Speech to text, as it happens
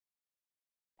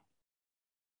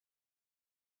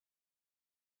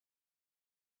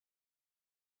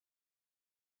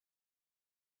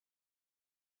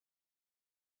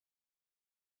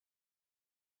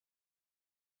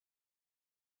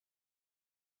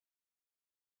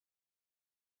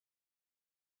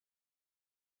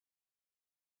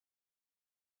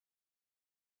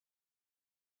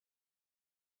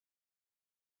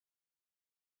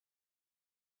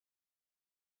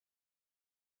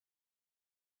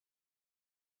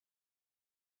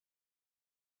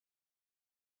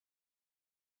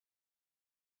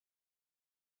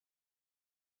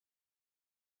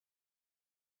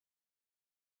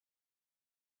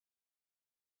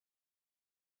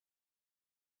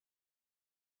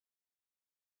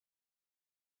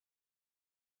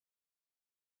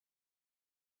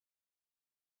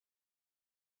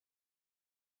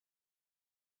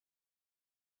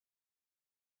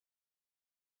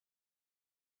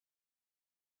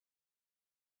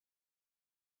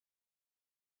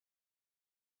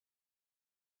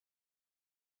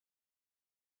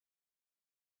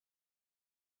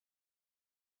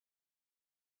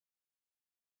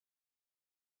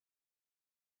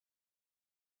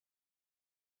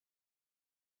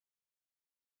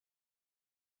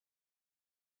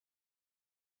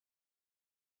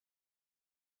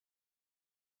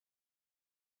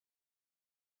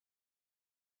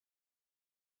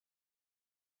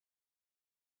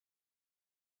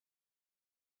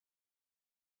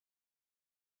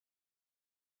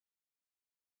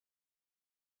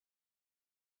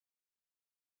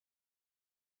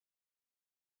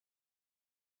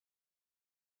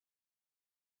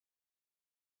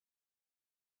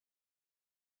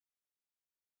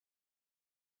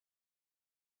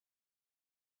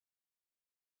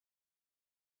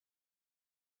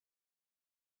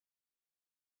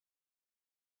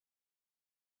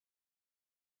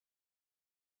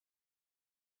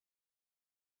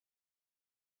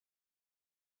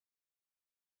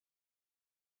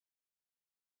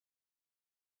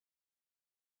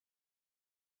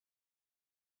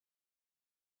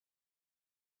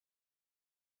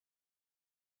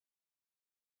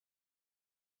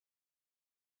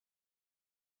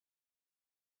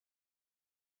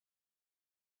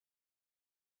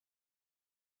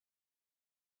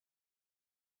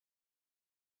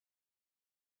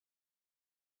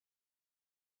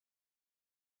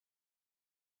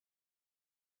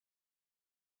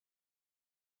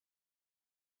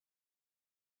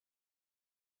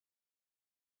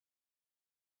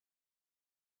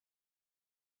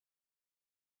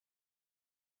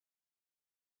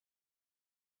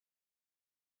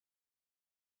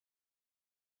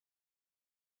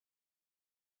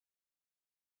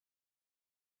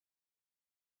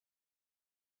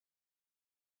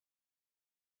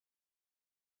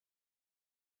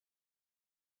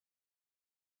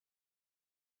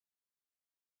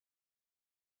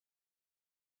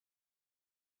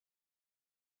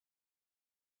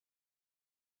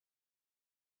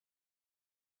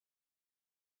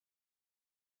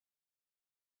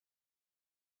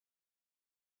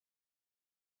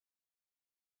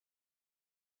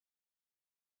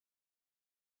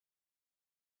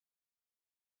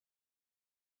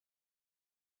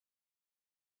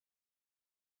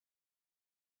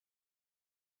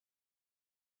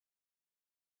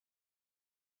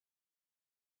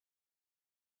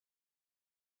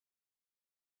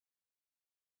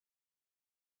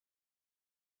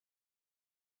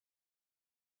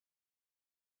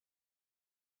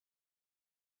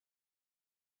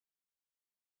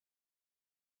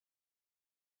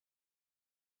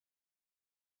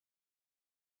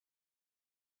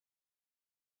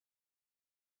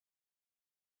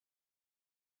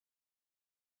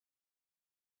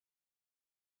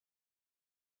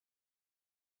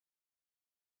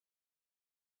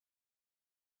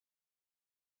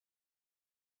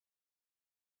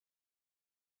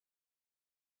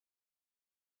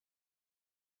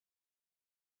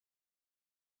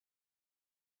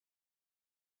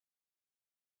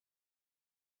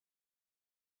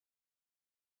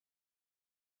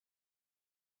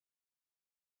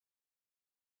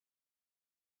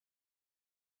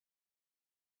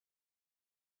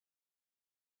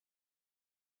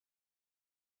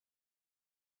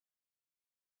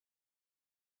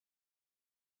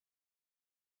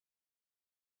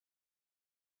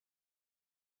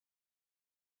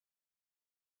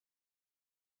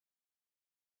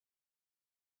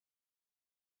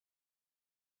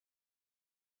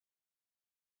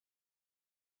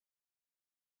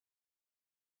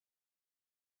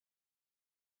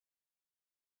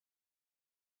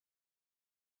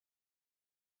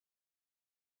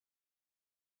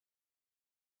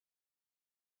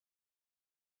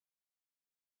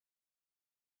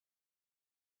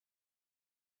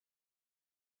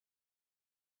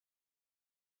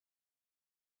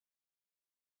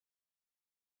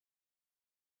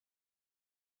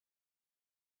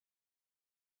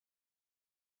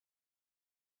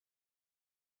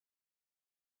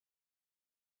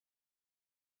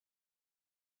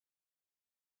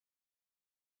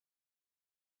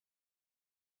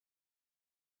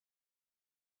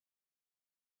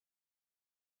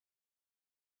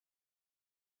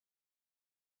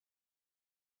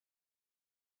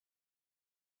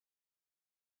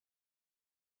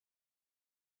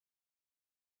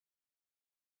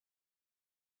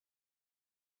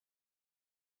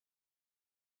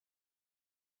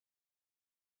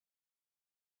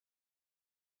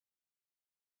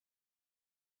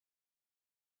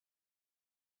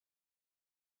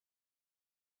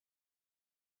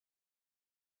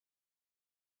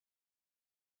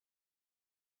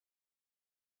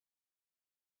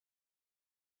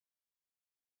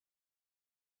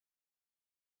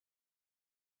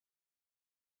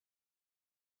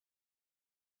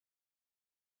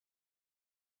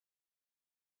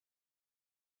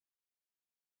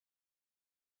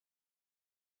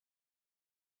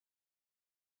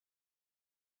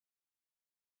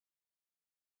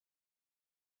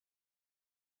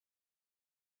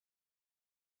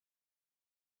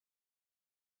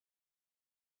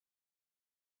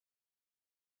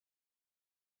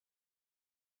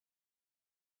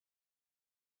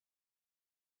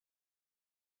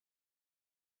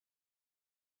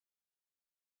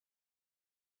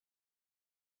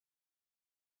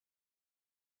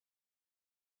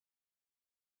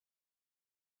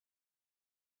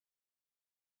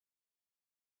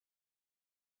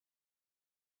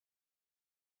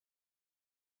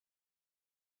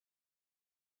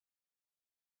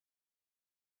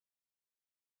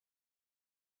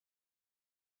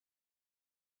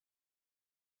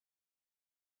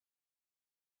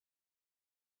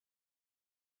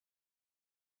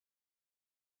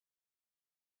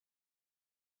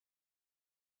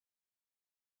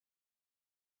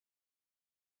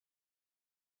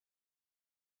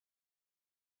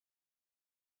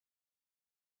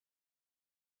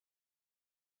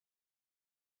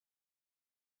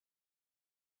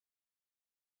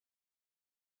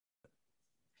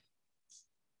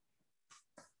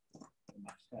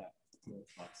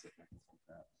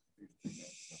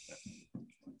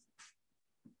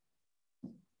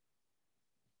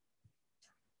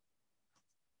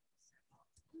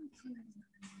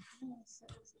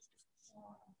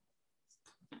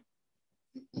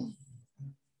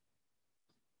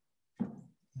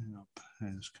Now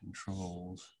pass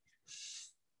controls.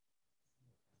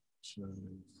 So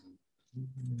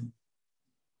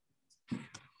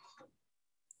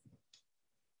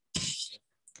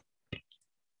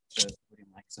putting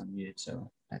mics unmuted,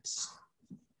 so that's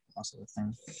also a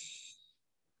thing.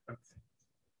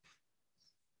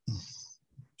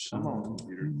 some on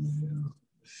computer.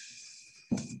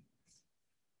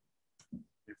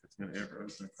 If it's gonna ever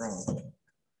open Chrome.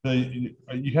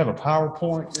 You have a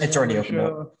PowerPoint? It's already opened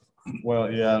up.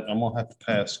 Well, yeah, I'm gonna have to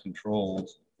pass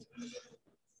controls.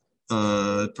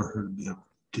 For her to be able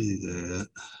to do that.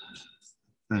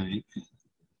 I think.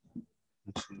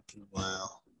 Let's see if it'll allow.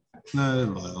 No,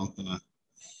 it'll allow.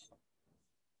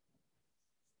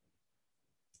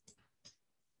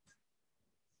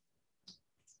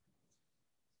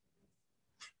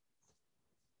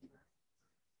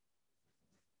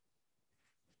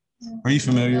 Are you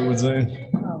familiar with Zoom?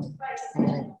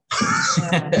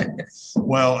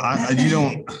 Well, I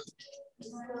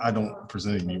don't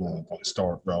presume you want to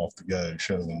start right off the go,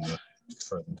 show them the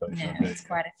presentation. No, it's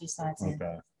quite a few slides.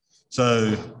 Okay.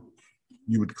 So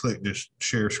you would click this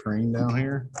share screen down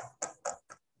here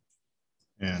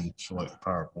and select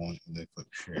PowerPoint and then click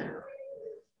share.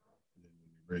 And then when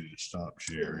you're ready to stop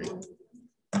sharing.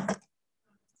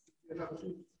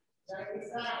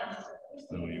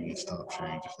 So when you want to stop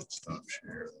sharing, just hit stop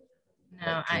share.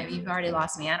 No, you've already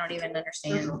lost me. I don't even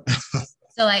understand.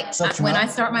 So like when I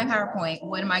start my PowerPoint,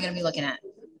 what am I going to be looking at?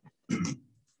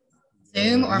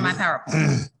 Zoom or my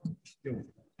PowerPoint?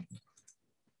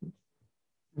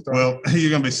 Well, you're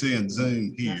going to be seeing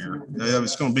Zoom here.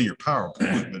 It's going to be your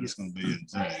PowerPoint, but it's going to be in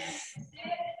Zoom.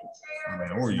 I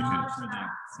mean, or you can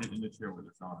sit in the chair with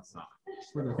it's on the side.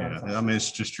 Yeah, I mean,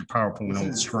 it's just your PowerPoint on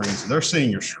the screen. So they're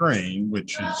seeing your screen,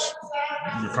 which is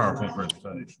your PowerPoint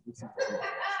presentation.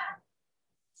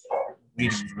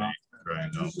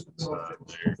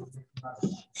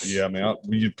 Yeah, I mean,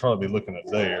 you'd probably be looking at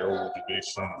there, or would you be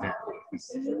seeing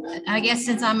here? I guess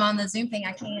since I'm on the Zoom thing,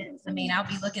 I can't. I mean, I'll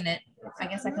be looking at. I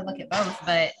guess I could look at both,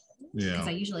 but yeah, because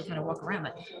I usually kind of walk around.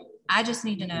 But I just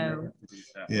need to know.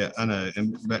 Yeah, I know,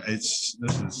 but this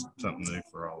is something new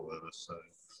for all of us. So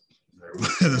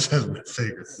this hasn't been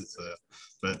figured this out.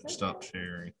 But stop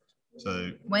sharing.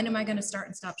 So when am I going to start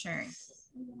and stop sharing?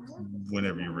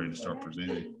 Whenever you're ready to start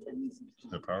presenting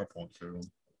the PowerPoint to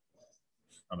them.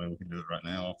 I mean, we can do it right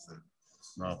now off the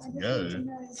go.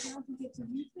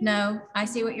 No, I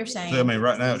see what you're saying. So, I mean,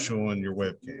 right now it's showing your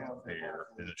webcam here,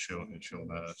 and it's showing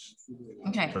us.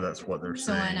 Okay. So that's what they're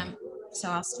saying. So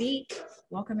I'll speak,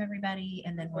 welcome everybody,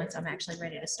 and then once I'm actually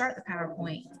ready to start the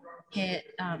PowerPoint, hit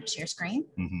share screen.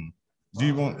 Mm-hmm. Do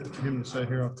you want him to stay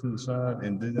here off to the side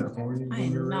and do that for you? I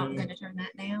am not going to turn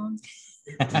that down.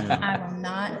 Yeah. I will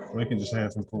not. We can just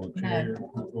have him pull a chair.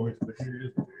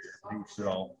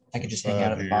 No. I could just hang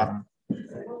out at the bottom.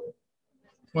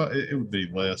 Well, it would be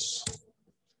less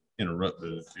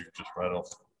interrupted if you're just right off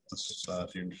the side.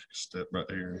 You can just step right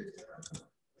here.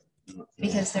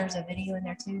 Because there's a video in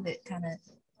there too that kind of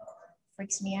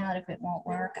freaks me out if it won't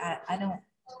work. I don't.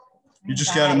 You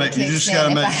just got to make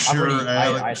sure,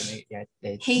 Alex.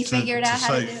 He figured out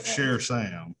how to do it. Share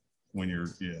Sam when you're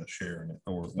sharing it.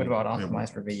 Or what about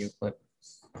optimize for video clip?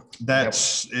 That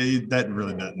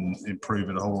really doesn't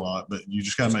improve it a whole lot, but you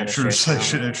just got to make sure to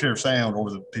share sound, or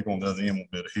the people on the other end will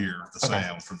be able to hear the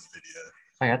sound from the video.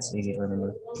 That's easy to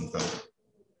remember. Okay.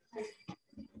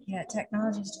 Yeah,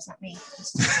 technology is just not me.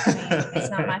 It's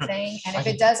not my thing, and if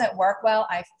it doesn't work well,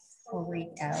 I freak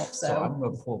out. So I'm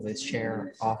gonna pull this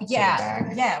chair off. Yeah, to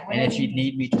the back, yeah. And if you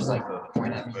need me, just like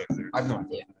point at me. I have no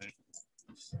idea.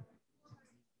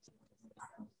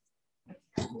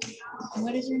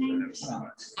 What is your name?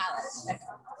 Alex. Okay.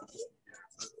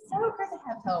 So good to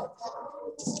have help.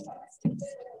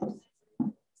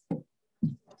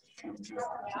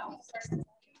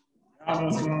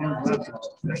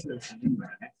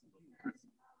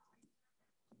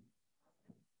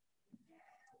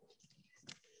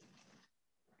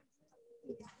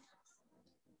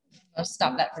 I'll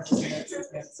stop that for 2 minutes.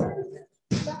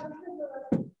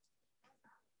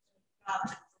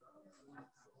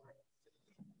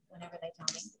 Whenever they tell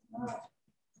me.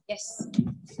 Yes.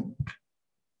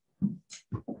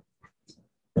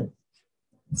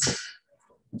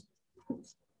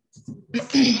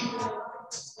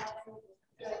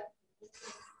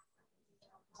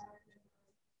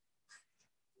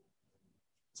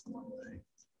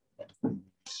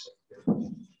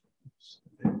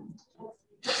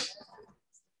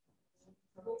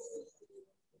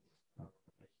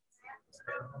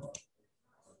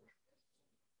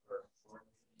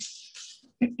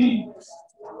 Okay.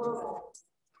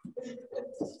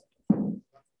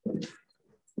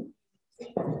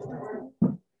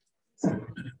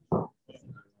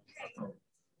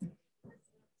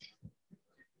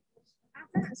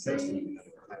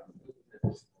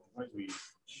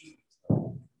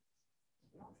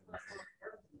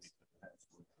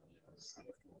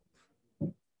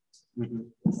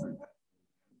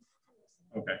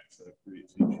 So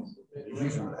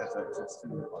usually has access to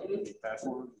like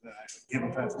password, give a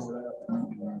password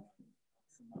out.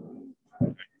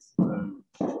 So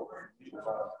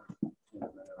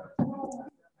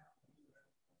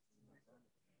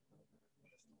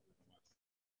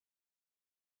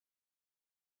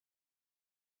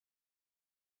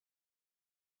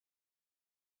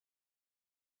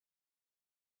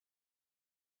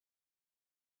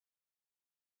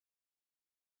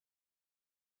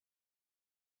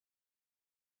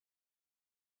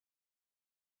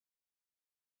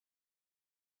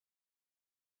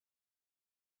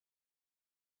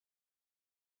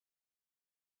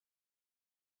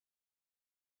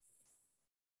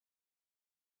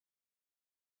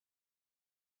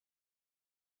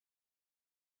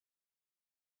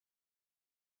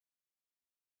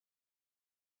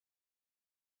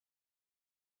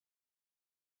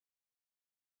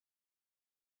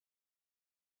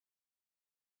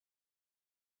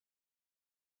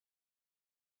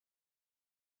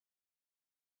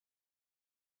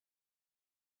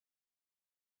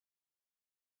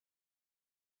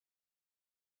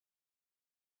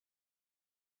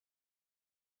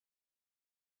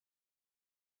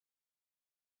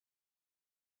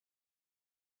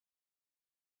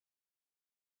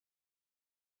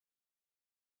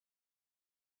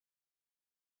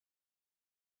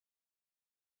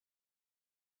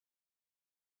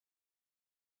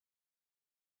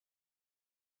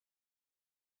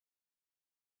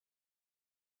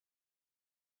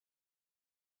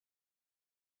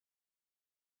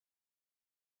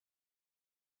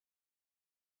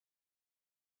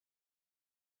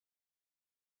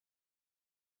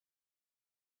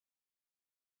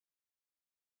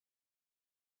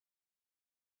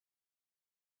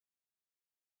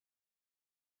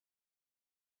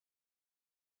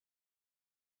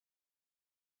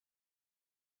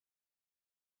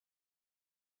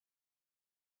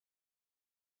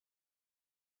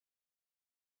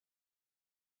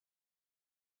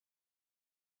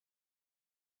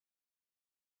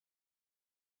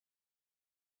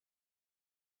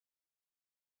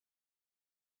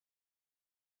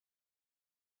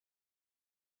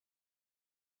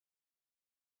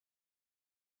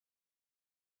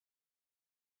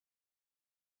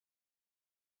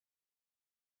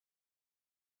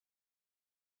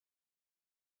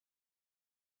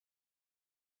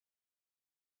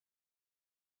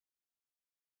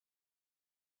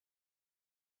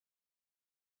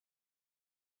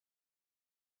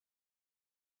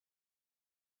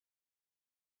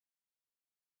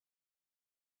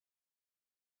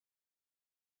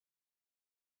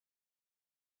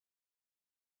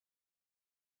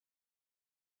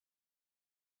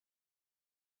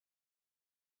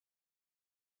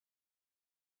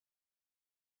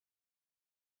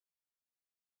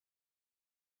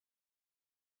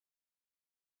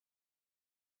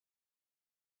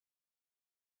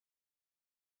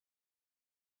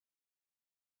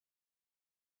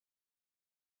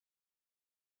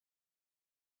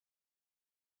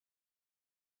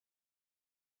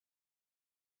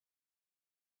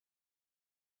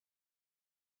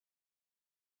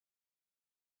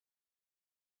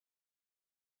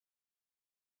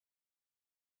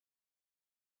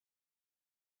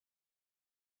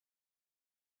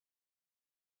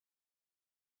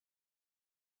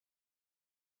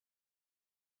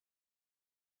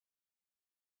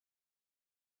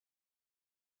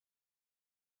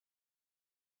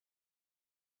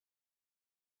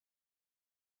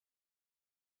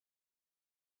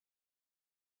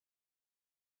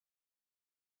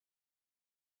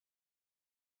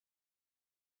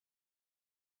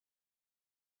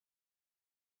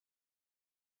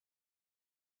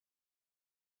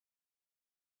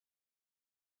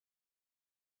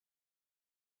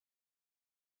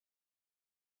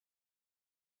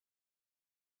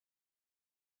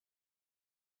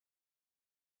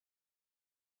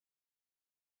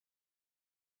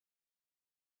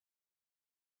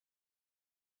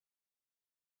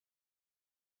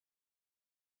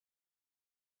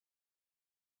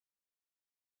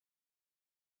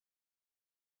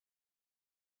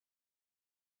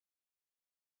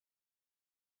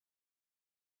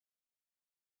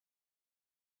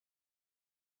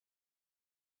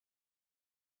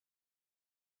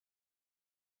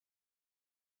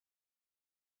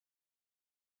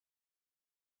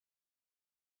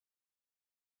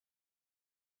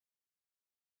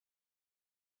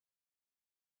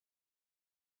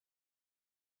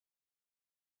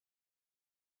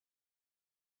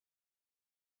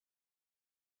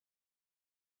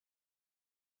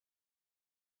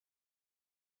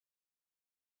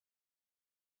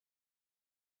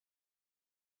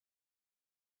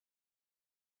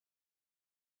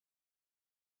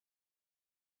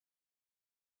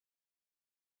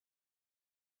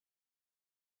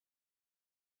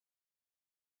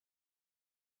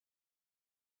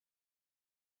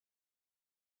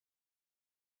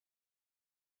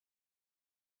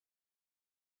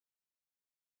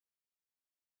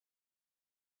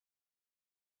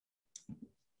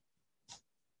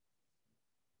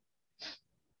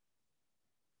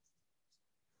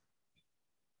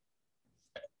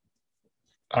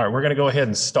All right, we're going to go ahead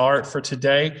and start for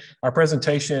today. Our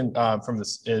presentation from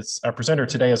this is our presenter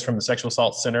today is from the Sexual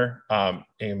Assault Center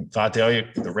in Vidalia,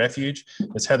 the Refuge.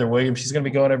 It's Heather Williams. She's going to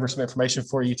be going over some information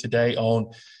for you today on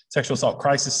Sexual Assault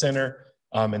Crisis Center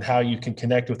and how you can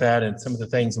connect with that and some of the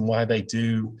things and why they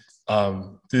do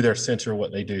through their center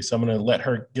what they do. So I'm going to let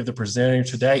her give the presenter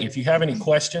today. If you have any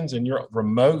questions and you're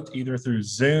remote, either through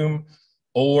Zoom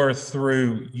or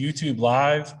through YouTube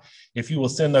Live, if you will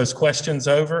send those questions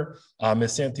over,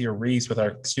 Ms. Cynthia Reese with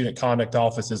our Student Conduct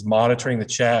Office is monitoring the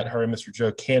chat, her and Mr.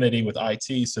 Joe Kennedy with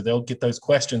IT, so they'll get those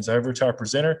questions over to our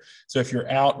presenter. So if you're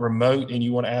out remote and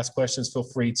you want to ask questions, feel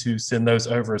free to send those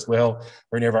over as well,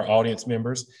 or any of our audience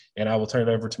members, and I will turn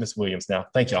it over to Ms. Williams now.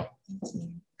 Thank y'all.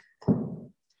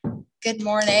 Good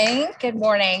morning. Good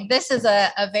morning. This is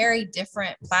a very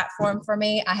different platform for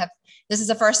me. This is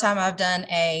the first time I've done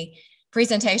a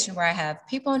presentation where I have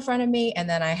people in front of me and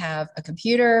then I have a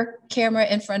computer camera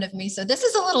in front of me. So this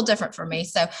is a little different for me.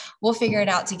 So we'll figure it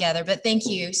out together. But thank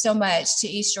you so much to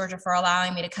East Georgia for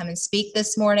allowing me to come and speak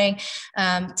this morning.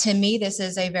 To me, this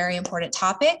is a very important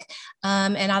topic.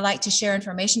 And I like to share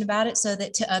information about it so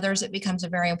that to others, it becomes a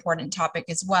very important topic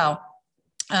as well.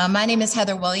 My name is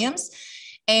Heather Williams,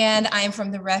 and I am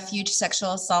from the Refuge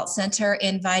Sexual Assault Center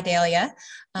in Vidalia.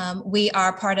 We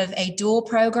are part of a dual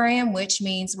program, which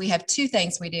means we have two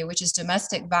things we do, which is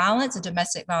domestic violence, a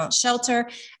domestic violence shelter,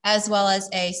 as well as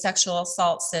a sexual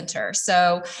assault center.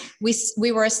 So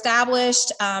we were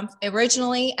established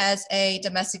originally as a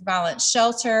domestic violence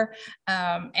shelter.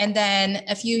 And then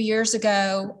a few years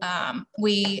ago,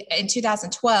 we, in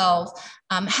 2012,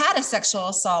 had a sexual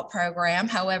assault program.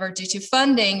 However, due to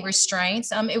funding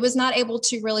restraints, it was not able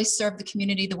to really serve the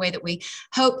community the way that we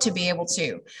hoped to be able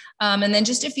to. And then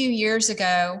just a few years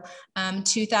ago,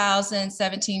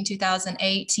 2017,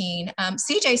 2018,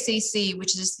 CJCC,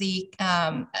 which is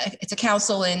it's a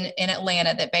council in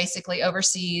Atlanta that basically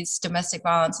oversees domestic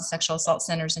violence and sexual assault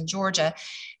centers in Georgia.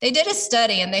 They did a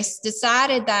study and they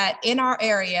decided that in our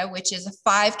area, which is a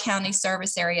 5-county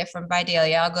service area from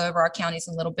Vidalia, I'll go over our counties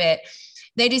in a little bit.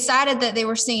 They decided that they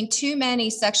were seeing too many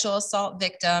sexual assault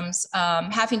victims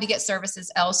having to get services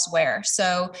elsewhere.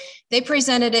 So they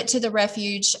presented it to the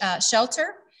Refuge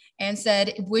shelter and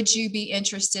said, would you be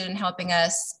interested in helping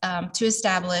us to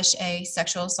establish a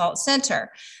sexual assault center?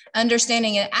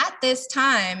 Understanding it at this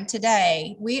time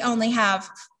today, we only have,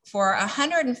 for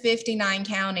 159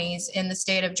 counties in the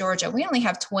state of Georgia, we only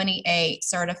have 28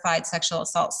 certified sexual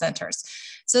assault centers.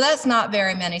 So that's not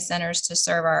very many centers to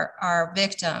serve our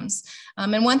victims.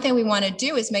 And one thing we want to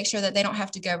do is make sure that they don't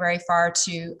have to go very far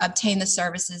to obtain the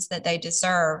services that they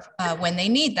deserve when they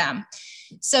need them.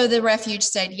 So the Refuge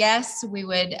said, yes, we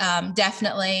would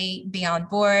definitely be on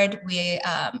board. We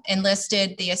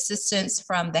enlisted the assistance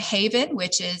from The Haven,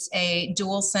 which is a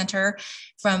dual center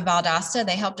from Valdosta.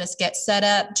 They helped us get set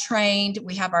up, trained.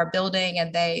 We have our building,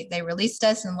 and they released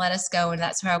us and let us go. And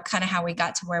that's how we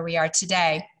got to where we are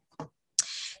today.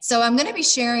 So I'm going to be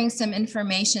sharing some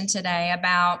information today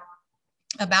about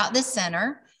the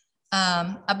center,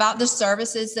 about the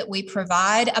services that we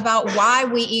provide, about why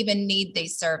we even need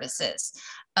these services.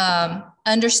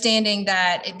 Understanding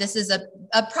that this is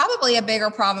probably a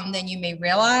bigger problem than you may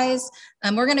realize.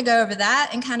 We're going to go over that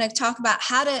and kind of talk about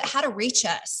how to reach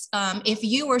us. If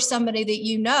you or somebody that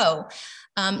you know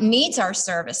needs our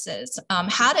services,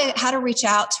 how to reach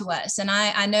out to us. And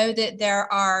I know that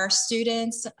there are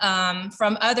students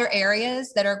from other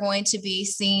areas that are going to be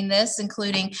seeing this,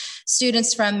 including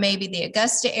students from maybe the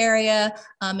Augusta area,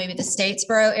 maybe the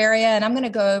Statesboro area. And I'm going to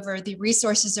go over the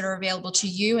resources that are available to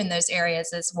you in those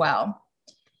areas as well.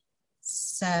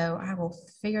 So I will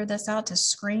figure this out to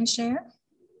screen share.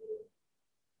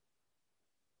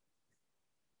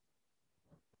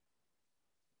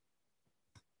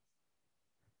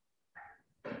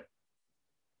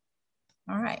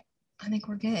 All right, I think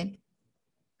we're good.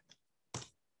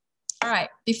 All right,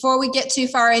 before we get too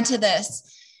far into this,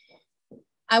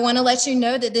 I want to let you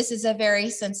know that this is a very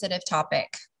sensitive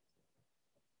topic.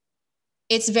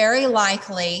 It's very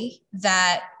likely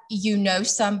that you know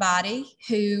somebody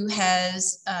who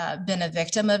has been a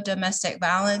victim of domestic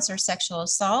violence or sexual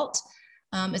assault.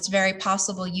 It's very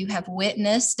possible you have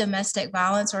witnessed domestic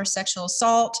violence or sexual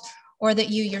assault, or that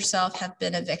you yourself have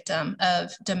been a victim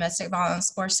of domestic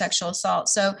violence or sexual assault.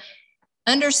 So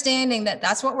understanding that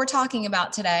that's what we're talking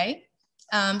about today,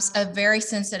 a very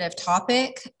sensitive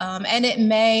topic, and it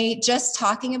may, just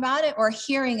talking about it or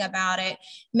hearing about it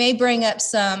may bring up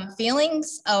some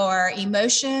feelings or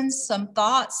emotions, some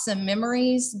thoughts, some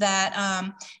memories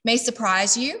that may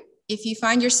surprise you. If you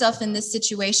find yourself in this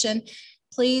situation,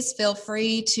 please feel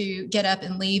free to get up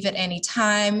and leave at any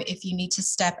time if you need to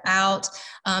step out.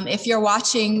 If you're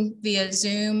watching via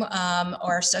Zoom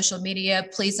or social media,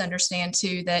 please understand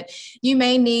too that you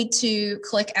may need to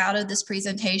click out of this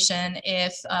presentation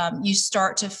if you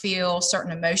start to feel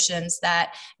certain emotions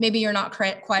that maybe you're not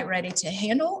quite ready to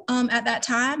handle at that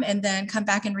time, and then come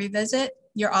back and revisit.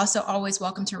 You're also always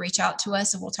welcome to reach out to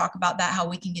us, and we'll talk about that, how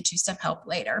we can get you some help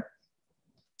later.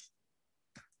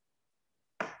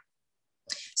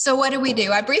 So what do we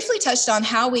do? I briefly touched on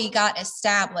how we got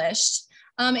established.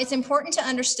 It's important to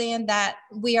understand that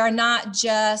we are not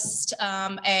just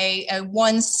a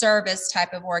one service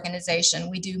type of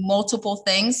organization. We do multiple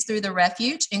things through the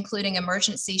refuge, including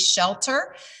emergency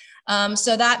shelter.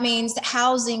 So that means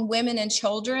housing women and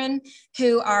children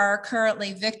who are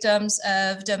currently victims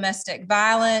of domestic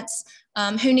violence,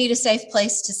 who need a safe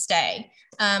place to stay.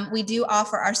 We do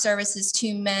offer our services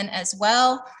to men as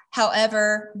well.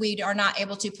 However, we are not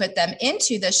able to put them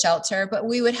into the shelter, but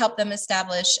we would help them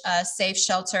establish a safe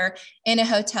shelter in a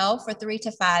hotel for 3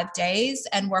 to 5 days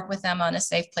and work with them on a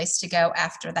safe place to go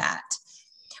after that.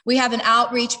 We have an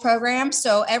outreach program,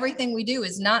 so everything we do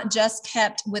is not just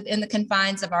kept within the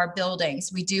confines of our buildings.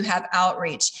 We do have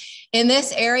outreach. In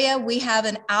this area, we have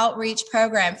an outreach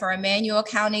program for Emmanuel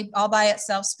County all by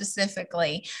itself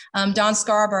specifically. Dawn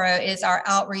Scarborough is our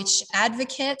outreach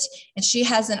advocate, and she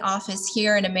has an office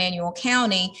here in Emmanuel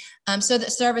County, so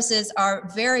that services are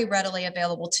very readily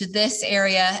available to this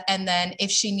area. And then if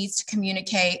she needs to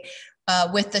communicate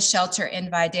with the shelter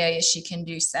in Vidalia, she can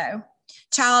do so.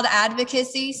 Child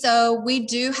advocacy. So we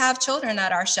do have children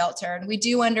at our shelter, and we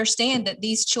do understand that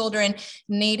these children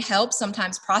need help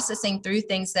sometimes processing through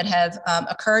things that have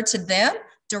occurred to them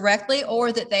directly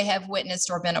or that they have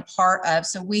witnessed or been a part of.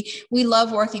 So we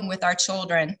love working with our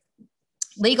children.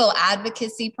 Legal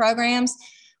advocacy programs.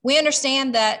 We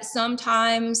understand that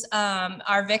sometimes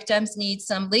our victims need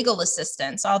some legal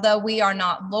assistance. Although we are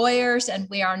not lawyers and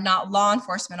we are not law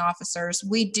enforcement officers,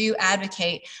 we do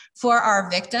advocate for our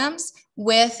victims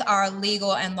with our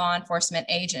legal and law enforcement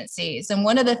agencies. And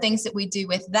one of the things that we do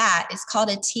with that is called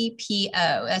a TPO.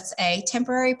 That's a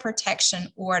temporary protection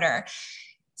order.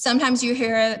 Sometimes you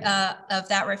hear of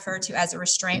that referred to as a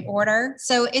restraint order.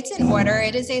 So it's an order,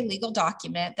 it is a legal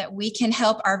document that we can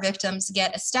help our victims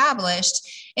get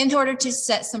established in order to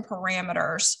set some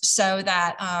parameters so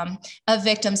that a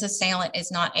victim's assailant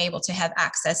is not able to have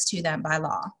access to them by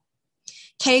law.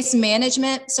 Case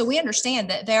management. So we understand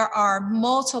that there are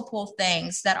multiple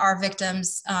things that our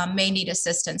victims may need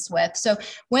assistance with. So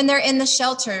when they're in the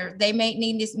shelter, they might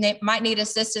need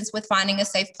assistance with finding a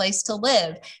safe place to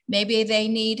live. Maybe they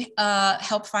need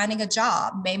help finding a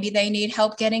job. Maybe they need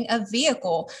help getting a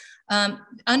vehicle.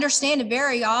 Understand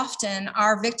very often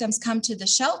our victims come to the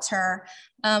shelter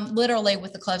literally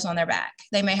with the clothes on their back.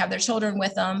 They may have their children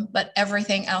with them, but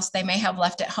everything else they may have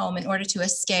left at home in order to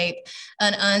escape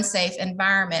an unsafe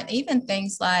environment. Even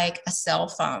things like a cell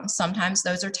phone, sometimes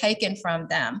those are taken from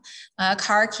them.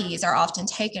 Car keys are often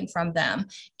taken from them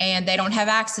and they don't have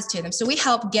access to them. So we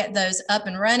help get those up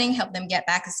and running, help them get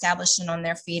back established and on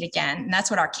their feet again. And that's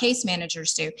what our case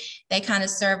managers do. They kind of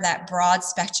serve that broad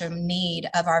spectrum need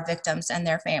of our victims and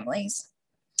their families.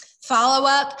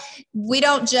 Follow-up, we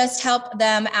don't just help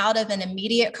them out of an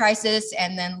immediate crisis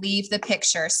and then leave the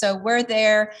picture. So we're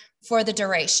there for the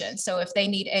duration. So if they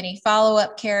need any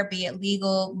follow-up care, be it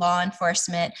legal, law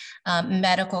enforcement,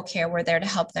 medical care, we're there to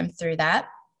help them through that.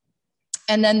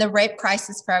 And then the Rape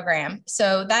Crisis Program.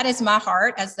 So that is my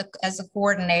heart as the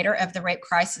coordinator of the Rape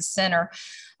Crisis Center.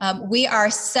 We are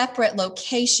a separate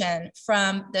location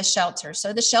from the shelter.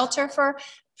 So the shelter, for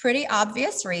pretty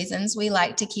obvious reasons, we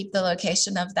like to keep the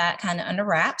location of that kind of under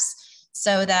wraps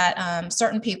so that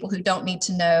certain people who don't need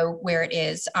to know where it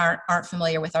is aren't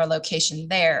familiar with our location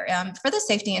there, for the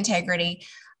safety and integrity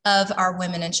of our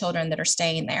women and children that are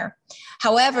staying there.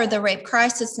 However, the Rape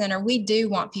Crisis Center, we do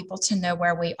want people to know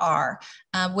where we are.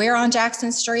 We're on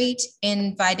Jackson Street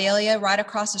in Vidalia, right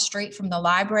across the street from the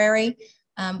library.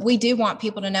 We do want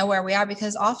people to know where we are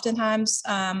because oftentimes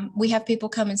we have people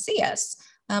come and see us.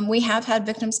 We have had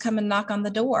victims come and knock on the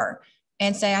door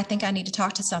and say, I think I need to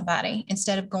talk to somebody,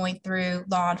 instead of going through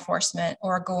law enforcement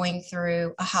or going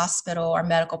through a hospital or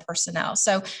medical personnel.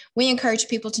 So we encourage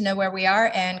people to know where we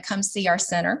are and come see our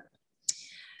center.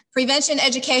 Prevention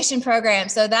education program.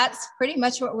 So that's pretty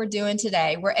much what we're doing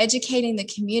today. We're educating the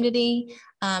community,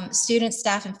 students,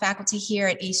 staff, and faculty here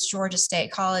at East Georgia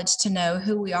State College to know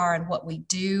who we are and what we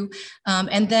do.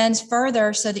 And then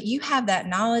further, so that you have that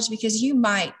knowledge, because you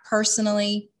might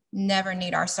personally never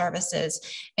need our services.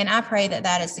 And I pray that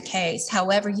that is the case.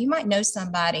 However, you might know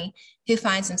somebody who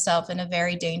finds himself in a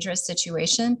very dangerous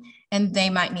situation, and they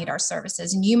might need our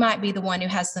services. And you might be the one who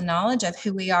has the knowledge of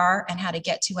who we are and how to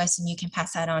get to us, and you can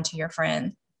pass that on to your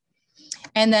friend.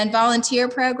 And then volunteer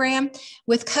program.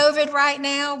 With COVID right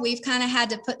now, we've kind of had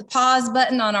to put the pause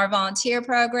button on our volunteer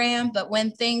program, but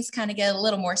when things kind of get a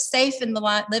little more safe in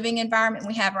the living environment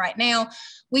we have right now,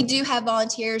 we do have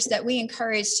volunteers that we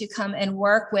encourage to come and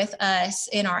work with us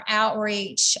in our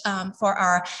outreach for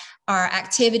our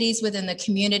activities within the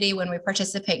community. When we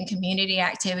participate in community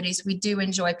activities, we do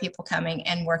enjoy people coming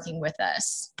and working with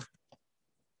us.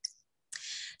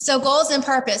 So goals and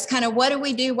purpose, kind of what do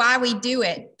we do, why we do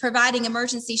it? Providing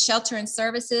emergency shelter and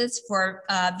services for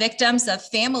victims of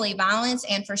family violence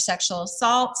and for sexual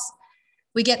assaults.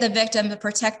 We get the victim to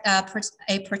protect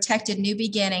a protected new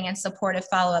beginning and supportive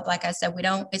follow-up. Like I said,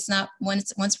 it's not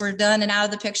once we're done and out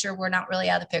of the picture, we're not really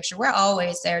out of the picture. We're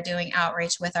always there doing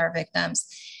outreach with our victims.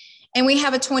 And we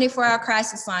have a 24-hour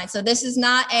crisis line. So this is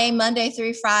not a Monday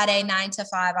through Friday, 9 to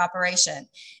 5 operation.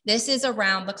 This is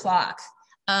around the clock.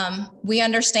 We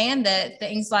understand that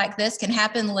things like this can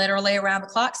happen literally around the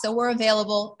clock, so we're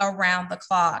available around the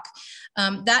clock.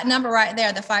 That number right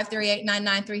there, the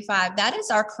 538-9935, that is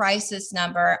our crisis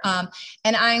number.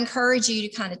 And I encourage you to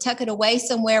kind of tuck it away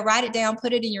somewhere, write it down,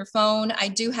 put it in your phone. I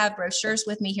do have brochures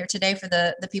with me here today for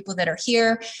the people that are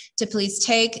here to please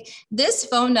take. This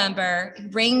phone number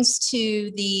rings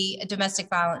to the domestic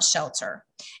violence shelter.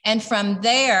 And from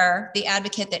there, the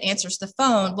advocate that answers the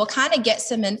phone will kind of get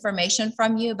some information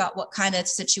from you about what kind of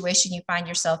situation you find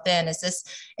yourself in. Is this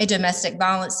a domestic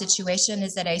violence situation?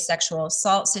 Is it a sexual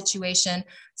assault situation?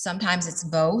 Sometimes it's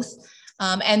both.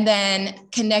 And then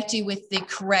connect you with the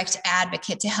correct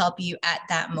advocate to help you at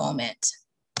that moment.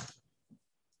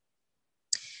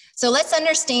 So let's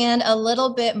understand a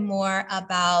little bit more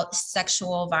about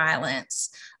sexual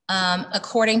violence.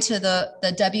 According to the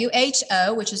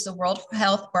WHO, which is the World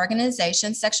Health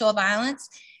Organization, sexual violence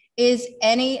is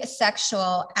any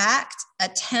sexual act,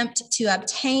 attempt to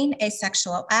obtain a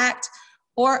sexual act,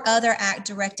 or other act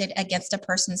directed against a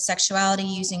person's sexuality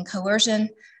using coercion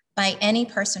by any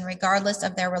person, regardless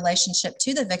of their relationship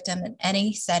to the victim in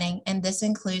any setting, and this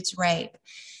includes rape.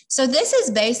 So this is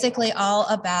basically all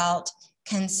about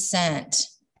consent.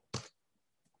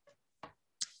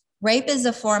 Rape is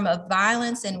a form of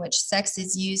violence in which sex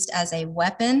is used as a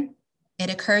weapon. It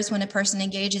occurs when a person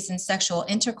engages in sexual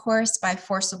intercourse by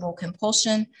forcible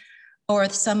compulsion or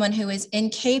with someone who is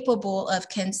incapable of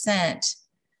consent.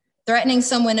 Threatening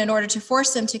someone in order to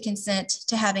force them to consent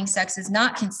to having sex is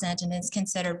not consent and is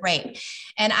considered rape.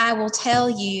 And I will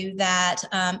tell you that,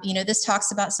 this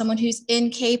talks about someone who's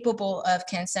incapable of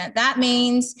consent. That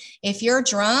means if you're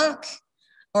drunk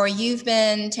or you've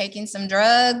been taking some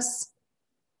drugs,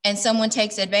 and someone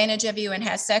takes advantage of you and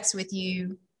has sex with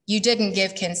you, you didn't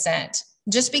give consent.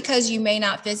 Just because you may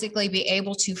not physically be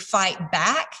able to fight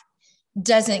back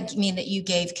doesn't mean that you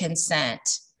gave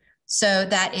consent. So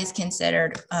that is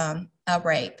considered a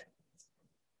rape.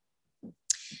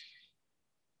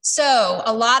 So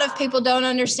a lot of people don't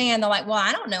understand. They're like, well,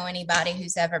 I don't know anybody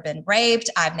who's ever been raped.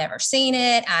 I've never seen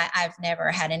it. I've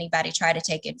never had anybody try to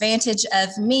take advantage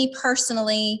of me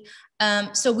personally.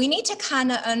 So we need to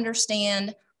kind of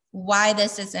understand why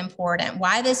this is important,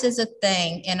 why this is a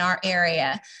thing in our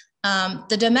area.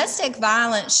 The Domestic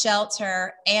Violence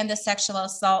Shelter and the Sexual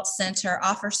Assault Center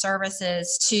offer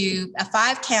services to a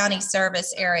 5-county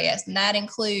service area, and that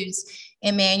includes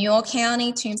Emmanuel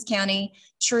County, Toombs County,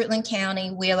 Treutlen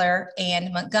County, Wheeler,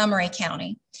 and Montgomery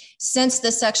County. Since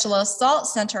the Sexual Assault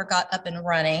Center got up and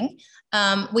running,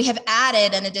 we have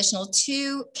added an additional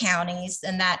 2 counties,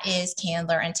 and that is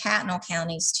Candler and Tattnall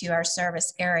counties, to our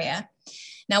service area.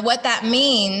 Now, what that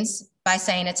means by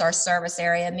saying it's our service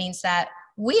area means that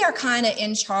we are kind of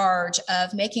in charge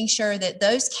of making sure that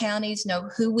those counties know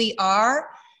who we are,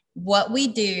 what we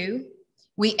do.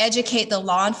 We educate the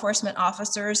law enforcement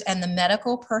officers and the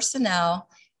medical personnel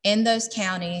in those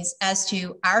counties as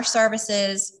to our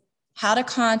services, how to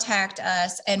contact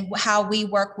us, and how we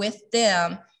work with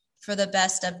them for the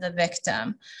best of the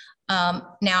victim.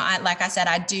 Now, like I said,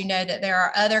 I do know that there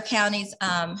are other counties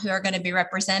who are going to be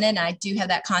represented. I do have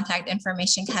that contact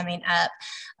information coming up.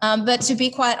 But to be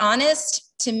quite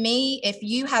honest, to me, if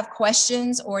you have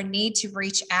questions or need to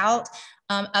reach out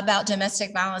about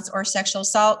domestic violence or sexual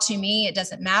assault, to me, it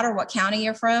doesn't matter what county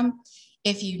you're from.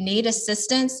 If you need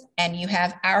assistance and you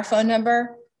have our phone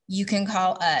number, you can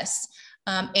call us.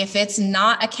 If it's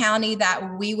not a county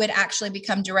that we would actually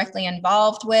become directly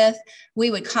involved with, we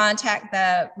would contact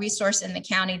the resource in the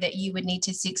county that you would need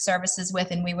to seek services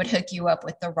with, and we would hook you up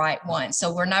with the right one.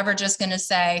 So we're never just going to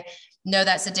say, no,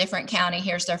 that's a different county.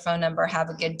 Here's their phone number. Have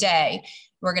a good day.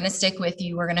 We're going to stick with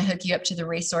you. We're going to hook you up to the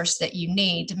resource that you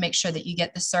need to make sure that you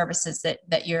get the services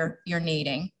that you're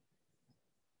needing.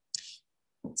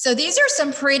 So these are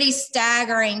some pretty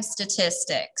staggering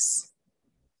statistics.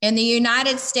 In the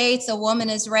United States, a woman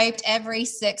is raped every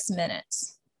 6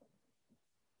 minutes.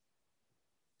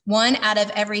 1 out of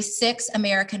every 6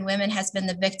 American women has been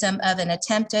the victim of an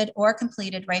attempted or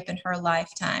completed rape in her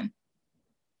lifetime.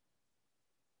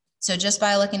 So just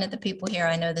by looking at the people here,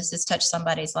 I know this has touched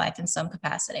somebody's life in some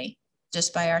capacity,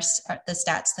 just by the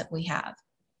stats that we have.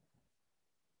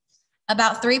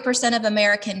 About 3% of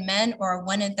American men, or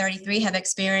 1 in 33, have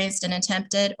experienced an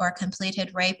attempted or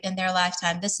completed rape in their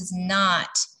lifetime. This is not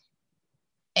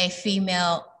a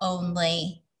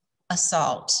female-only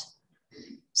assault.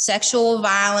 Sexual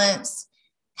violence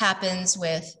happens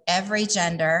with every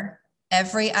gender,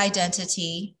 every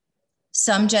identity.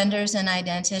 Some genders and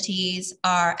identities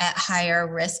are at higher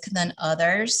risk than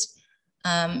others.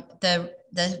 Our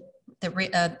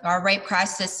Rape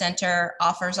Crisis Center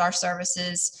offers our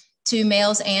services to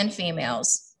males and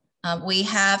females. We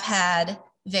have had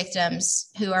victims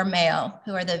who are male,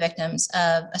 who are the victims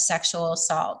of a sexual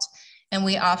assault, and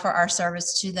we offer our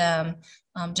service to them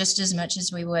just as much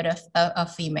as we would a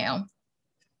female.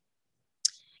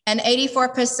 And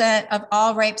 84% of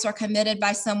all rapes are committed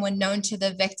by someone known to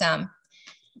the victim.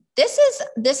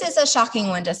 This is a shocking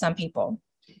one to some people.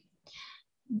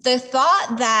 The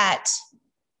thought that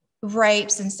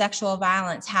rapes and sexual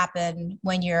violence happen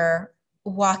when you're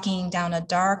walking down a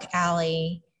dark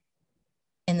alley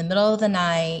in the middle of the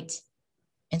night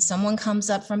and someone comes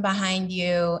up from behind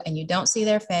you and you don't see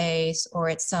their face, or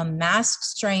it's some masked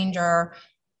stranger,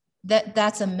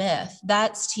 that's a myth.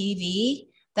 That's TV.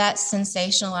 That's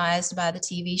sensationalized by the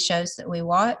TV shows that we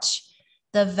watch.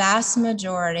 The vast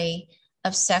majority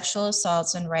of sexual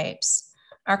assaults and rapes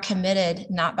are committed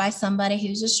not by somebody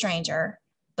who's a stranger,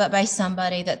 but by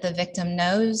somebody that the victim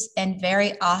knows. And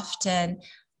very often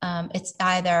it's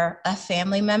either a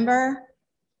family member,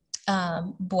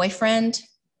 boyfriend,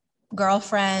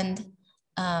 girlfriend,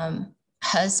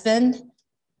 husband.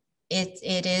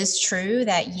 It is true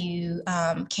that you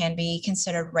can be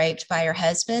considered raped by your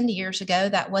husband. Years ago,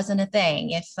 that wasn't a thing.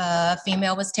 If a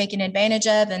female was taken advantage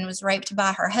of and was raped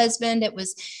by her husband, it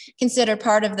was considered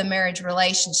part of the marriage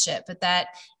relationship, but that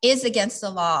is against the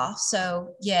law.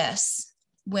 So yes,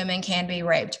 women can be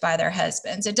raped by their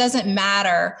husbands. It doesn't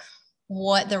matter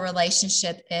what the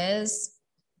relationship is.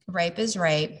 Rape is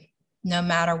rape, no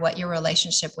matter what your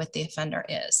relationship with the offender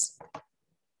is.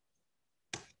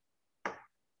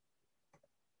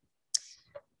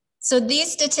 So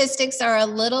these statistics are a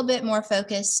little bit more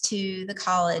focused to the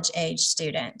college age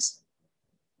student.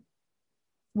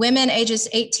 Women ages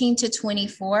 18 to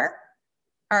 24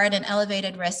 are at an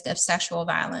elevated risk of sexual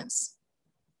violence.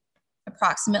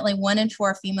 Approximately 1 in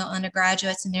 4 female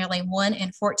undergraduates and nearly 1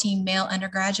 in 14 male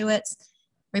undergraduates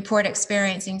report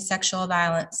experiencing sexual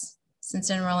violence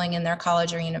since enrolling in their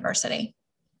college or university.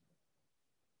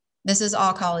 This is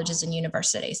all colleges and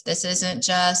universities. This isn't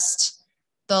just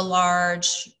the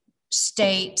large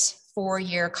state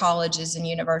 4-year colleges and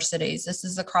universities. This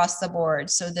is across the board.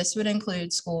 So this would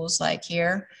include schools like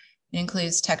here. It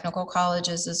includes technical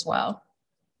colleges as well.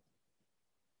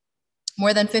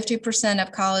 More than 50%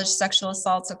 of college sexual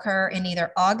assaults occur in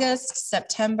either August,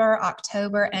 September,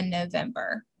 October, and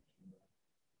November.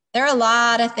 There are a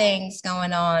lot of things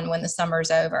going on when the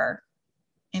summer's over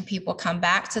and people come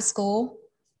back to school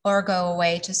or go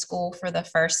away to school for the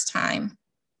first time.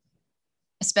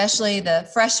 Especially the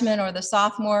freshman or the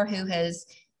sophomore who has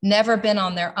never been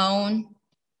on their own,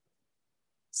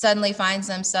 suddenly finds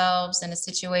themselves in a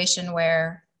situation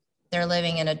where they're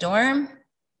living in a dorm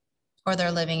or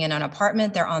they're living in an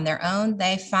apartment, they're on their own.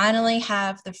 They finally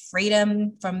have the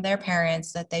freedom from their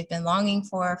parents that they've been longing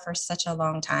for such a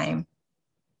long time.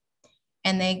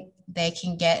 And they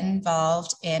can get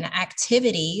involved in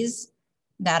activities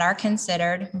that are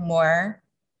considered more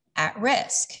at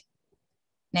risk.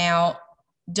 Now,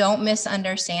 don't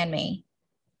misunderstand me.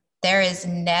 There is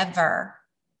never,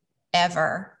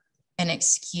 ever an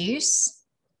excuse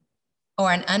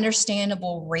or an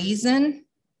understandable reason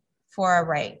for a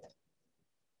rape.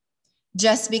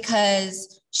 Just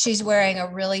because she's wearing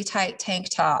a really tight tank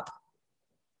top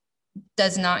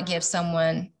does not give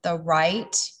someone the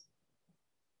right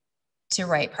to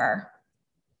rape her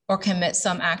or commit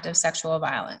some act of sexual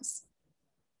violence.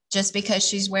 Just because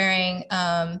she's wearing,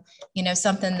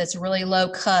 something that's really low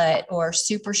cut or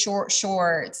super short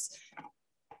shorts,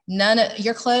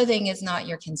 your clothing is not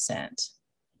your consent.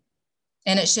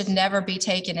 And it should never be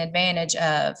taken advantage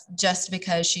of just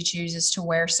because she chooses to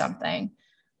wear something.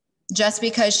 Just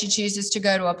because she chooses to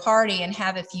go to a party and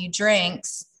have a few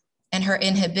drinks and her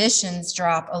inhibitions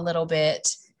drop a little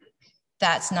bit,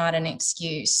 that's not an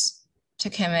excuse to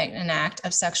commit an act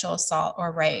of sexual assault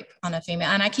or rape on a female.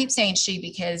 And I keep saying she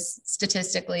because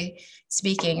statistically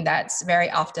speaking, that's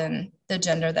very often the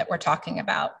gender that we're talking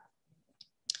about.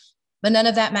 But none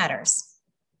of that matters.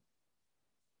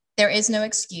 There is no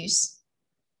excuse.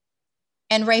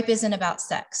 And rape isn't about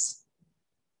sex.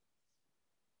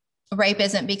 Rape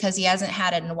isn't because he hasn't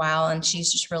had it in a while and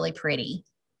she's just really pretty.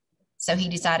 So he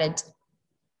decided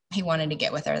he wanted to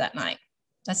get with her that night.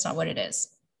 That's not what it is.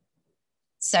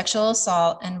 Sexual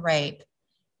assault and rape,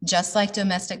 just like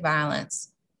domestic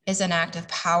violence, is an act of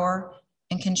power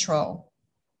and control.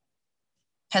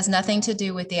 Has nothing to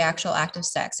do with the actual act of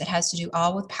sex. It has to do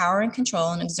all with power and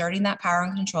control and exerting that power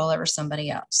and control over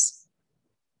somebody else.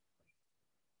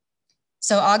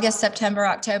 So August, September,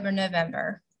 October,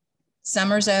 November,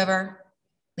 summer's over,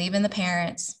 leaving the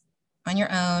parents on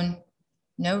your own,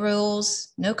 no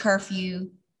rules, no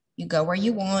curfew. You go where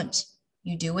you want,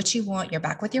 you do what you want, you're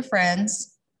back with your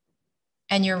friends,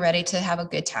 and you're ready to have a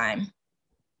good time.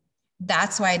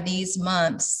 That's why these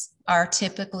months are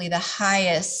typically the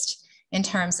highest in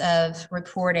terms of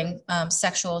reporting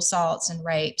sexual assaults and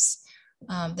rapes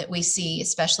that we see,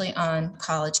 especially on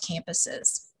college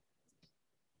campuses.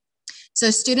 So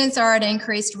students are at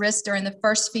increased risk during the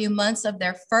first few months of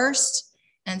their first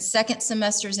and second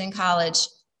semesters in college.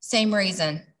 Same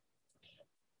reason.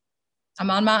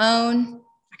 I'm on my own.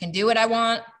 I can do what I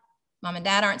want. Mom and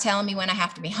dad aren't telling me when I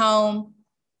have to be home.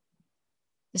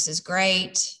 This is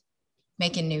great.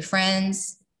 Making new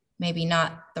friends, maybe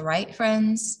not the right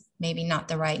friends, maybe not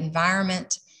the right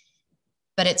environment,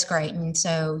 but it's great. And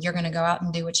so you're going to go out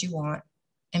and do what you want.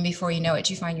 And before you know it,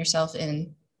 you find yourself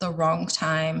in the wrong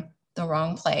time, the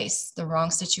wrong place, the wrong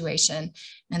situation.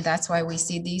 And that's why we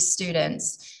see these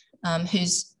students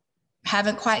who's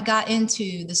haven't quite got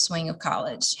into the swing of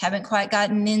college, haven't quite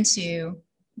gotten into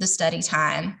the study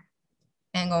time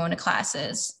and going to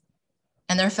classes,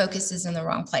 and their focus is in the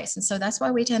wrong place. And so that's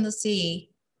why we tend to see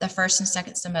the first and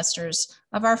second semesters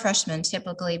of our freshmen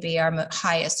typically be our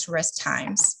highest risk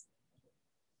times.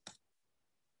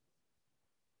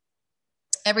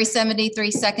 Every 73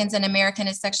 seconds, an American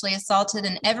is sexually assaulted,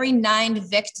 and every 9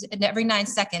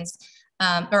 seconds,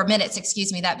 or minutes,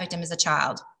 excuse me, that victim is a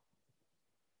child.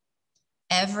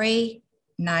 Every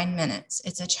 9 minutes,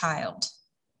 it's a child.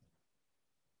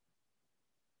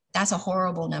 That's a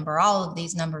horrible number. All of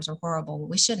these numbers are horrible.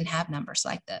 We shouldn't have numbers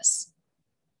like this.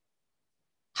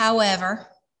 However,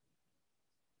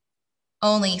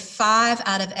 only 5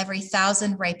 out of every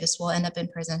 1,000 rapists will end up in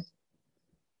prison.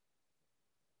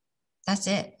 That's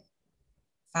it.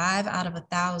 5 out of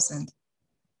 1,000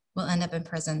 will end up in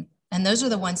prison. And those are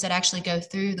the ones that actually go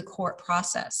through the court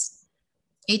process.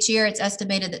 Each year, it's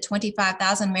estimated that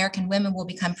 25,000 American women will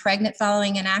become pregnant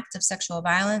following an act of sexual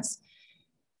violence.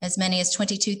 As many as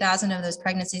 22,000 of those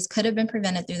pregnancies could have been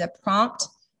prevented through the prompt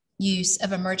use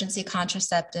of emergency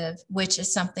contraceptive, which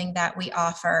is something that we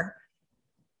offer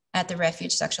at the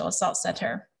Refuge Sexual Assault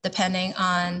Center. Depending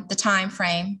on the time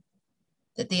frame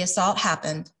that the assault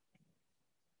happened,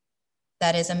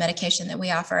 that is a medication that we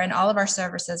offer, and all of our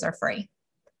services are free.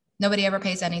 Nobody ever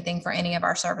pays anything for any of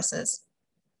our services.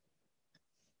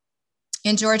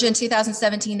 In Georgia in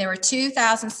 2017, there were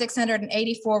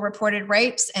 2,684 reported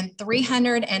rapes and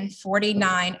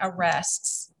 349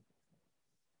 arrests.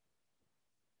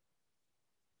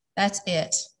 That's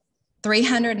it,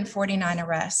 349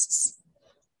 arrests.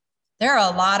 There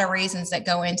are a lot of reasons that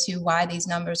go into why these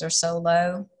numbers are so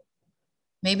low.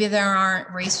 Maybe there aren't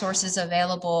resources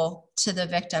available to the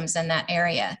victims in that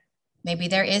area. Maybe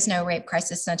there is no rape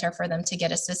crisis center for them to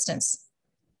get assistance.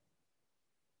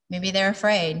 Maybe they're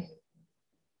afraid.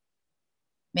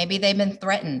 Maybe they've been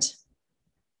threatened.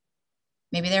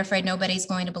 Maybe they're afraid nobody's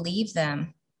going to believe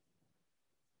them.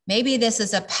 Maybe this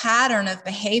is a pattern of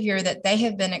behavior that they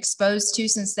have been exposed to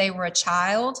since they were a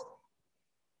child.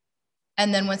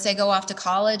 And then once they go off to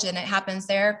college and it happens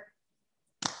there,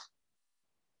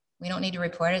 we don't need to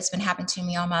report it. It's been happening to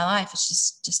me all my life.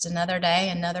 It's just another day,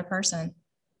 another person.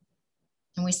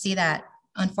 And we see that.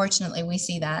 Unfortunately, we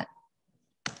see that.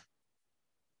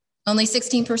 Only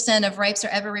 16% of rapes are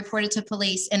ever reported to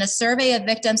police. In a survey of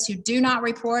victims who do not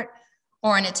report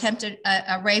or an attempted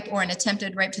a rape or an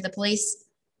attempted rape to the police,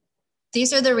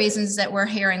 these are the reasons that we're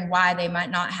hearing why they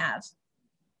might not have.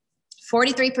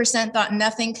 43% thought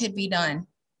nothing could be done.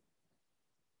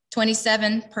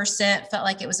 27% felt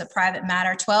like it was a private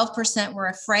matter. 12% were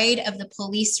afraid of the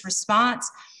police response,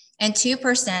 and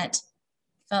 2%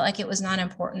 felt like it was not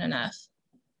important enough.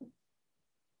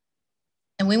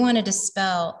 And we want to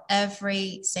dispel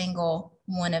every single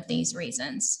one of these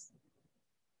reasons.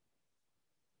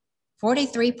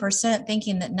 43%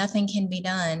 thinking that nothing can be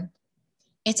done.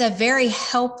 It's a very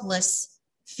helpless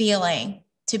feeling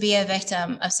to be a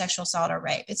victim of sexual assault or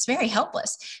rape. It's very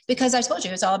helpless because I told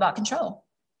you it's all about control.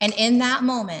 And in that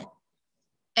moment,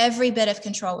 every bit of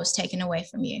control was taken away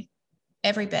from you.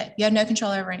 Every bit. You had no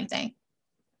control over anything.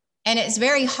 And it's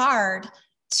very hard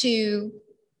to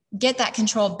get that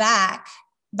control back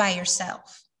by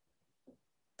yourself.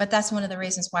 But that's one of the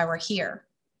reasons why we're here,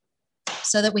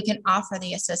 so that we can offer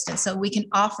the assistance, so we can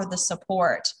offer the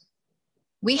support.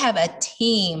 We have a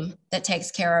team that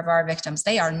takes care of our victims.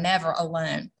 They are never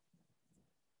alone.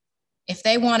 If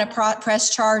they want to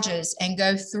press charges and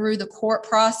go through the court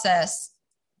process,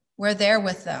 we're there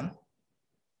with them.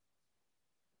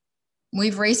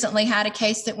 We've recently had a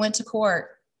case that went to court.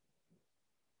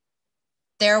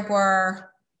 There were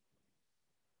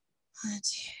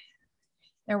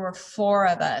 4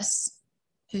 of us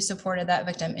who supported that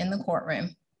victim in the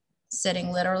courtroom,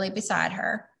 sitting literally beside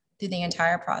her through the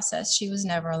entire process. She was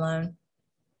never alone.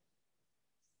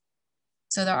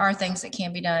 So there are things that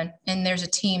can be done, and there's a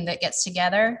team that gets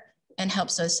together and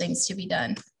helps those things to be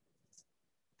done.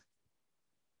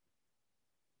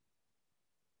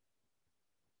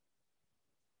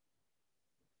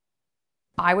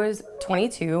 I was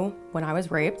 22 when I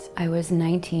was raped. I was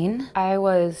 19. I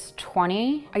was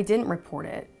 20. I didn't report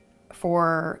it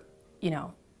for,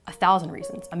 1,000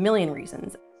 reasons, a million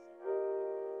reasons.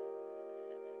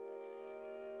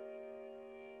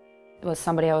 It was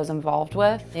somebody I was involved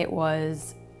with. It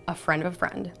was a friend of a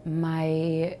friend.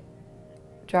 My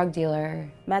drug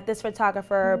dealer. Met this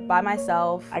photographer by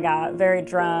myself. I got very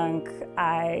drunk.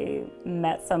 I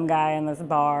met some guy in this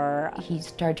bar. He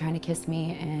started trying to kiss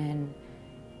me and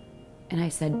I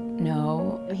said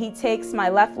no. He takes my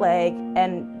left leg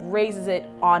and raises it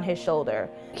on his shoulder.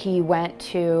 He went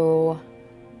to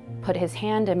put his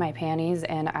hand in my panties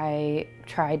and I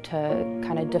tried to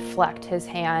kind of deflect his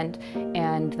hand,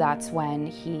 and that's when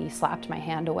he slapped my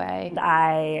hand away.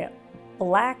 I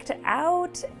blacked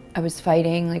out. I was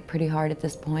fighting like pretty hard at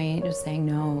this point, just saying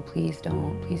no, please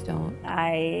don't, please don't.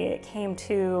 I came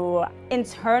to...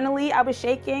 Internally, I was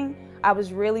shaking. I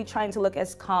was really trying to look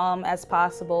as calm as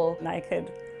possible. And I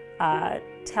could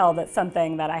tell that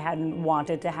something that I hadn't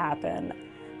wanted to happen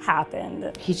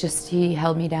happened. He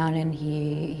held me down and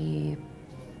he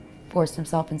forced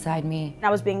himself inside me. I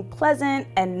was being pleasant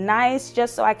and nice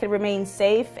just so I could remain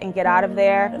safe and get out of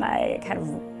there. And I kind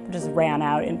of just ran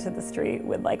out into the street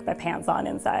with like my pants on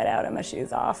inside out and my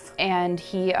shoes off. And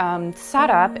he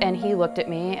sat up and he looked at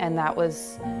me, and that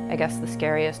was, I guess, the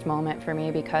scariest moment for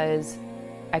me because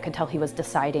I could tell he was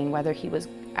deciding whether he was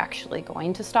actually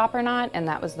going to stop or not, and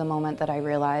that was the moment that I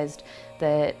realized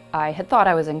that I had thought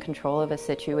I was in control of a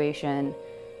situation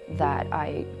that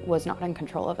I was not in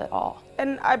control of at all.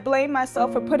 And I blame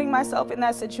myself for putting myself in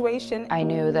that situation. I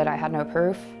knew that I had no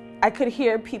proof. I could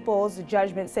hear people's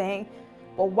judgment saying,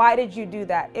 well, why did you do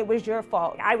that? It was your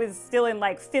fault. I was still in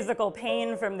like physical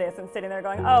pain from this and sitting there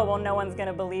going, oh, well, no one's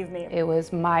gonna believe me. It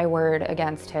was my word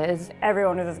against his.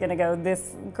 Everyone was just gonna go,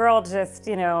 this girl just,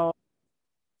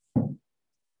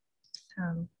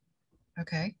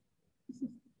 Okay.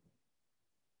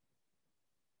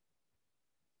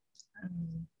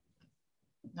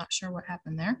 Not sure what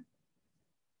happened there.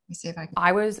 Let me see if I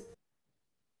can.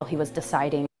 He was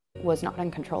deciding, was not in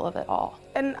control of it all.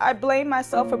 And I blame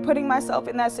myself for putting myself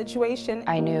in that situation.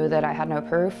 I knew that I had no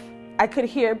proof. I could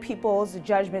hear people's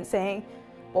judgment saying,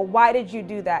 well, why did you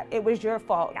do that? It was your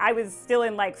fault. I was still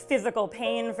in like physical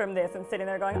pain from this and sitting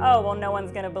there going, oh, well, no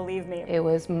one's gonna believe me. It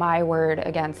was my word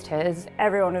against his.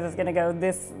 Everyone was just gonna go,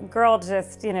 this girl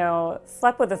just,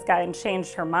 slept with this guy and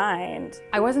changed her mind.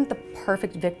 I wasn't the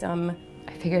perfect victim.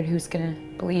 I figured who's gonna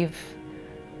believe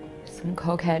some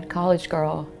cokehead college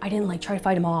girl. I didn't like try to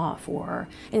fight him off, or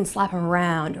I didn't slap him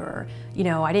around, or,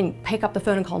 I didn't pick up the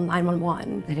phone and call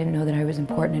 911. I didn't know that I was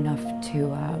important enough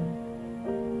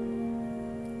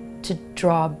to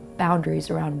draw boundaries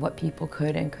around what people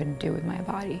could and couldn't do with my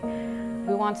body.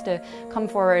 Who wants to come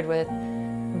forward with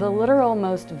the literal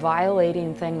most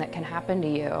violating thing that can happen to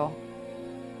you,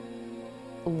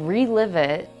 relive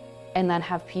it, and then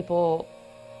have people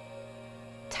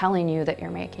telling you that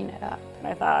you're making it up? And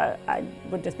I thought I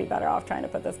would just be better off trying to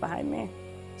put this behind me.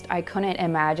 I couldn't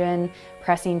imagine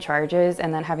pressing charges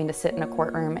and then having to sit in a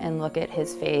courtroom and look at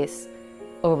his face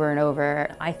over and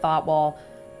over. I thought, well,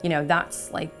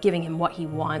 that's like giving him what he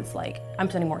wants. Like, I'm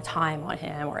spending more time on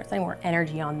him or spending more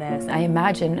energy on this. I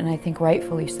imagine, and I think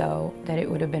rightfully so, that it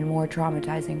would have been more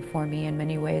traumatizing for me in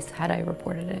many ways had I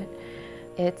reported it.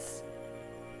 It's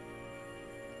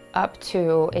up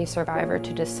to a survivor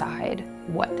to decide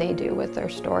what they do with their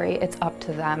story. It's up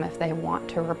to them if they want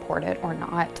to report it or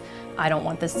not. I don't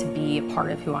want this to be a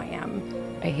part of who I am.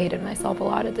 I hated myself a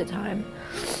lot at the time.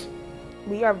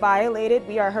 We are violated,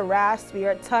 we are harassed, we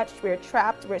are touched, we're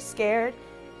trapped, we're scared.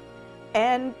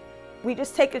 And we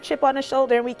just take a chip on the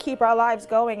shoulder and we keep our lives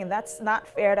going, and that's not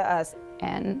fair to us.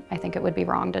 And I think it would be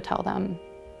wrong to tell them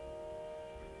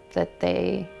that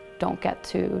they don't get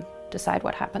to decide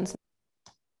what happens.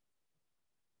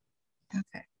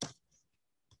 Okay.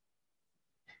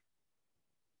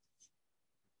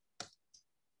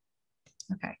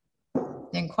 Okay.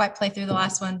 Didn't quite play through the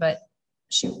last one, but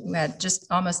we had just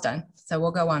almost done. So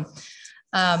we'll go on.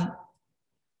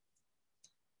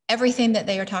 Everything that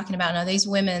they are talking about now, those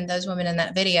women in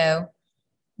that video,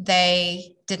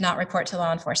 they did not report to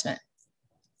law enforcement.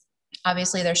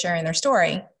 Obviously, they're sharing their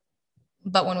story,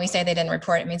 but when we say they didn't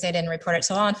report, it means they didn't report it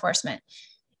to law enforcement.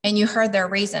 And you heard their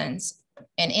reasons.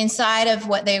 And inside of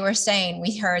what they were saying,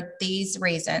 we heard these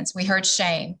reasons. We heard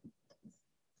shame.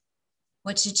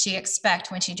 What should she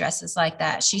expect when she dresses like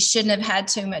that? She shouldn't have had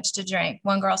too much to drink.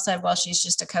 One girl said, well, she's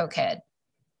just a cokehead.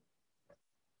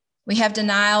 We have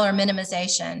denial or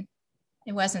minimization.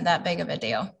 It wasn't that big of a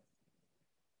deal.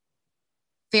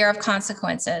 Fear of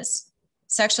consequences.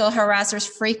 Sexual harassers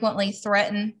frequently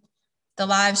threaten the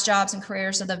lives, jobs, and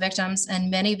careers of the victims, and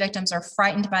many victims are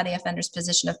frightened by the offender's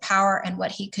position of power and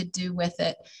what he could do with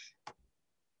it.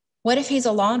 What if he's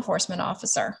a law enforcement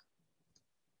officer?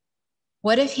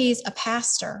 What if he's a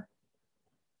pastor?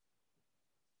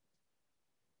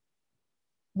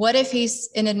 What if he's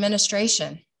in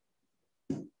administration?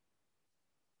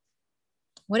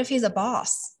 What if he's a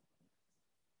boss,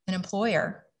 an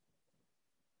employer?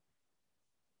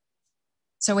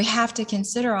 So we have to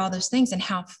consider all those things and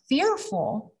how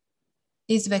fearful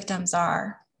these victims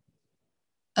are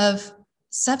of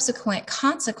subsequent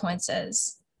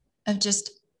consequences of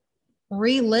just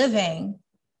reliving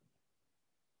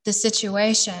the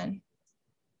situation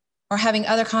or having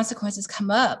other consequences come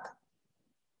up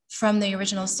from the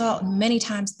original assault. Many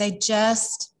times they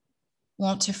just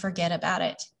want to forget about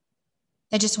it.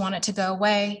 They just want it to go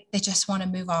away. They just want to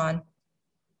move on.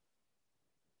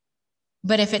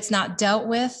 But if it's not dealt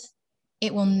with,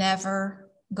 it will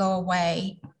never go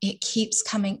away. It keeps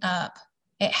coming up.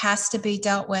 It has to be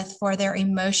dealt with for their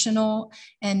emotional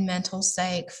and mental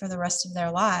sake for the rest of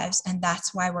their lives. And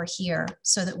that's why we're here,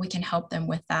 so that we can help them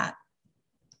with that.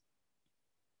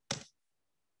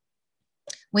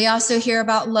 We also hear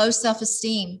about low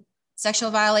self-esteem.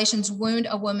 Sexual violations wound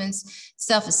a woman's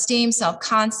self-esteem,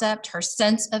 self-concept, her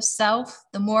sense of self.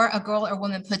 The more a girl or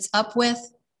woman puts up with,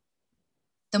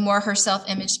 the more her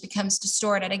self-image becomes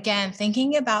distorted. Again,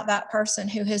 thinking about that person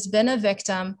who has been a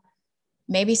victim,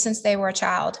 maybe since they were a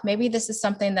child. Maybe this is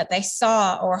something that they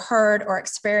saw or heard or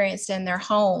experienced in their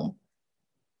home.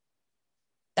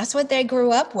 That's what they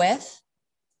grew up with.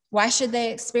 Why should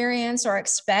they experience or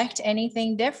expect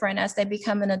anything different as they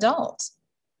become an adult?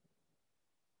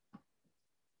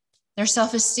 Their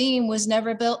self-esteem was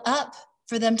never built up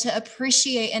for them to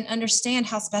appreciate and understand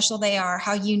how special they are,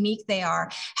 how unique they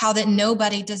are, how that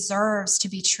nobody deserves to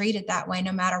be treated that way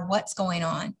no matter what's going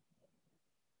on.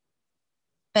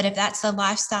 But if that's the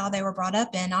lifestyle they were brought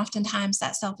up in, oftentimes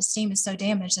that self-esteem is so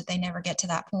damaged that they never get to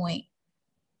that point.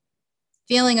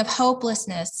 Feeling of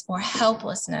hopelessness or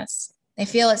helplessness. They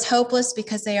feel it's hopeless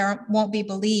because they won't be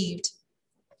believed.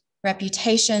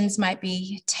 Reputations might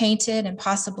be tainted and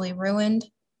possibly ruined.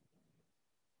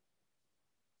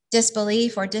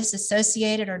 Disbelief or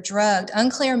disassociated or drugged,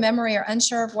 unclear memory or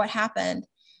unsure of what happened.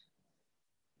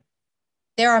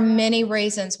 There are many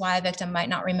reasons why a victim might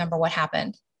not remember what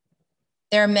happened.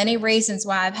 There are many reasons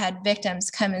why I've had victims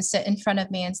come and sit in front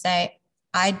of me and say,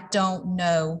 I don't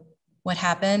know what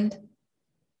happened,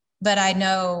 but I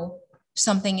know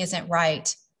something isn't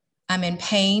right. I'm in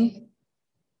pain,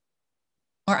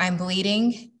 or I'm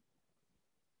bleeding,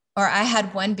 or I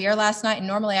had one beer last night and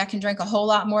normally I can drink a whole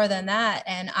lot more than that.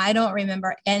 And I don't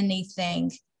remember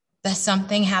anything, but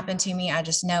something happened to me. I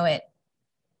just know it.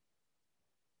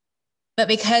 But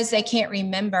because they can't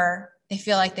remember, they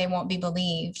feel like they won't be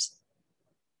believed.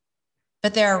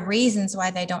 But there are reasons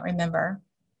why they don't remember.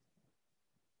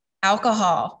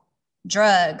 Alcohol,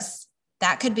 drugs,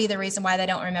 that could be the reason why they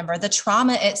don't remember. The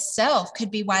trauma itself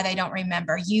could be why they don't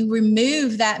remember. You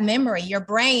remove that memory, your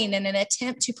brain, in an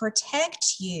attempt to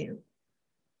protect you.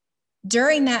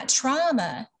 During that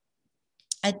trauma,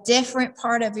 a different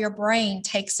part of your brain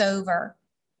takes over.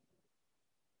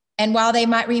 And while they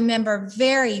might remember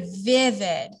very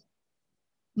vivid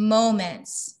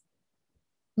moments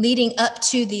leading up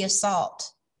to the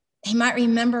assault, they might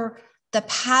remember the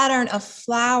pattern of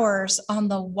flowers on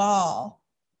the wall,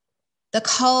 the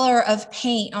color of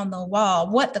paint on the wall,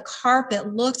 what the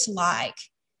carpet looked like,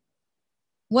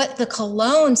 what the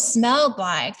cologne smelled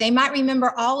like. They might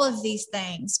remember all of these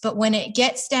things, but when it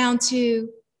gets down to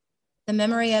the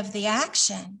memory of the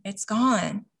action, it's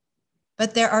gone.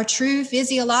 But there are true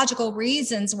physiological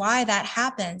reasons why that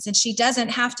happens. And she doesn't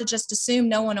have to just assume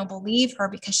no one will believe her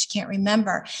because she can't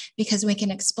remember, because we can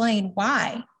explain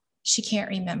why she can't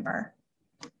remember.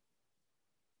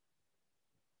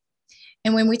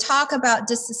 And when we talk about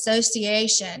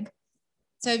disassociation,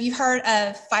 so have you heard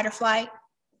of fight or flight?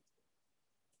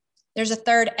 There's a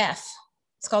third F.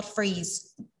 It's called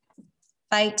freeze.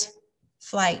 Fight,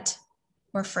 flight,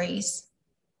 or freeze.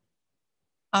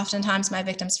 Oftentimes my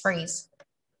victims freeze.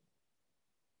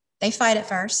 They fight at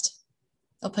first.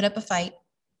 They'll put up a fight.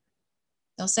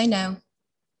 They'll say no.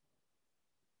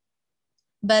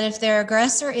 But if their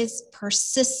aggressor is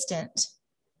persistent,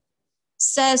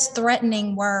 says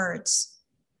threatening words,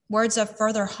 words of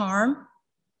further harm,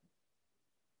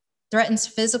 threatens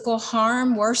physical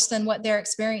harm worse than what they're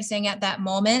experiencing at that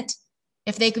moment,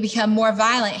 if they could become more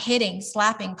violent, hitting,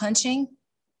 slapping, punching,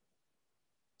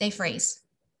 they freeze.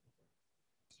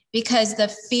 Because the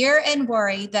fear and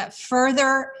worry that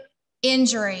further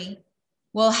injury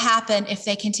will happen if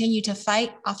they continue to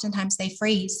fight, oftentimes they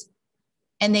freeze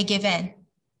and they give in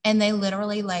and they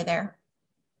literally lay there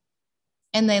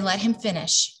and they let him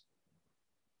finish,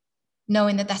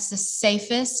 knowing that that's the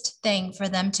safest thing for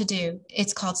them to do.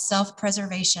 It's called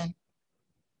self-preservation.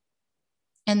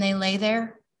 And they lay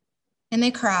there and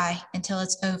they cry until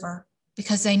it's over,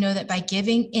 because they know that by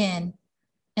giving in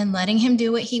and letting him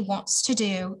do what he wants to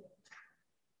do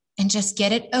and just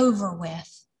get it over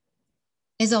with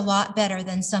is a lot better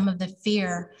than some of the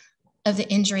fear of the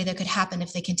injury that could happen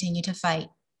if they continue to fight.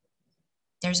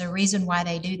 There's a reason why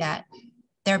they do that.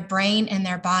 Their brain and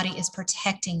their body is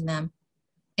protecting them.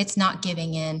 It's not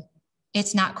giving in.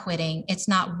 It's not quitting. It's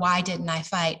not, why didn't I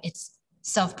fight? It's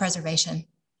self-preservation.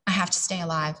 I have to stay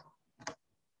alive.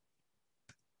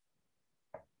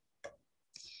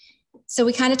 So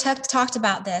we kind of talked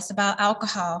about this, about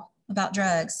alcohol, about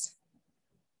drugs.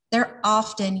 They're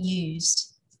often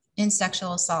used in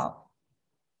sexual assault.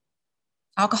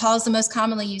 Alcohol is the most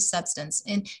commonly used substance,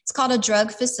 and it's called a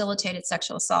drug-facilitated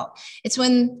sexual assault. It's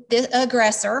when the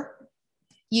aggressor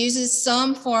uses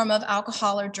some form of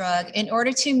alcohol or drug in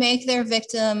order to make their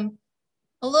victim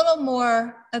a little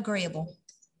more agreeable,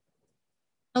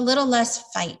 a little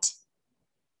less fight.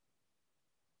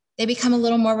 They become a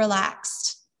little more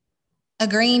relaxed,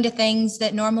 agreeing to things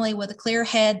that normally with a clear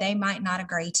head they might not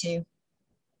agree to.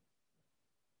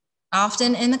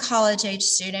 Often in the college-age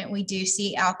student, we do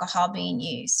see alcohol being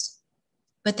used,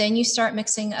 but then you start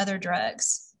mixing other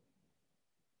drugs.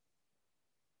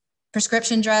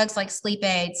 Prescription drugs like sleep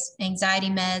aids, anxiety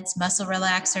meds, muscle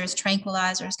relaxers,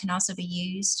 tranquilizers can also be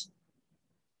used.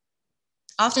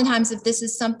 Oftentimes, if this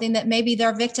is something that maybe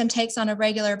their victim takes on a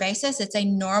regular basis, it's a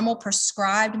normal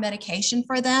prescribed medication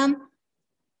for them,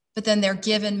 but then they're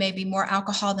given maybe more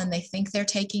alcohol than they think they're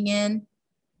taking in.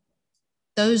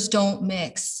 Those don't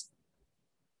mix.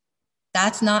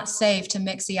 That's not safe to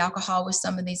mix the alcohol with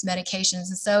some of these medications.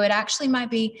 And so it actually might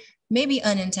be maybe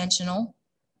unintentional,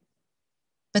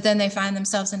 but then they find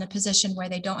themselves in a position where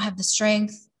they don't have the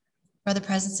strength or the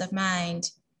presence of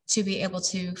mind to be able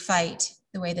to fight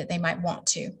the way that they might want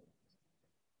to.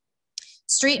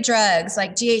 Street drugs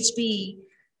like GHB,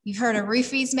 you've heard of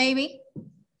roofies maybe,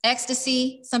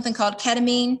 ecstasy, something called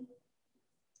ketamine.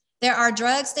 There are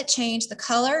drugs that change the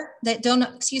color, that do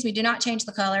not change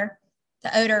the color,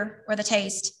 the odor, or the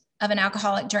taste of an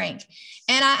alcoholic drink.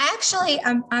 And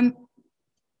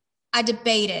I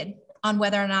debated on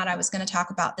whether or not I was going to talk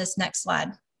about this next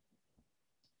slide,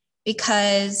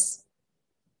 because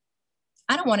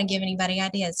I don't want to give anybody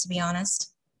ideas, to be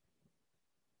honest.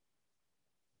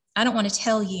 I don't want to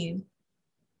tell you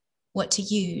what to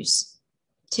use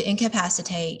to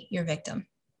incapacitate your victim,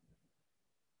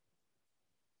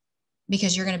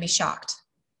 because you're going to be shocked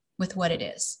with what it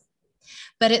is.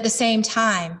 But at the same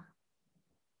time,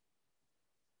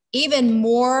 even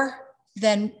more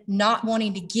than not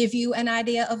wanting to give you an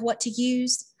idea of what to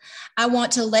use, I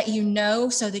want to let you know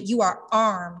so that you are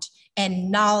armed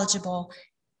and knowledgeable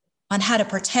on how to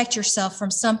protect yourself from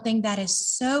something that is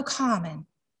so common.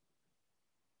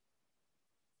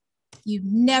 You'd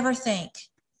never think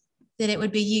that it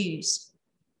would be used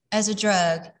as a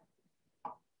drug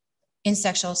in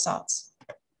sexual assaults.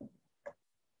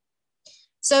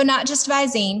 So not just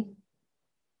Visine,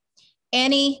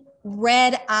 any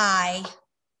red eye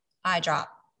drop.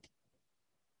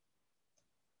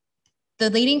 The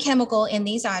leading chemical in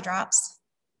these eye drops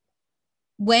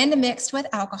when mixed with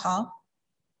alcohol,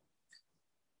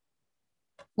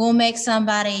 will make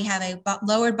somebody have a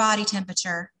lowered body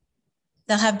temperature.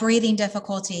 They'll have breathing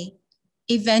difficulty.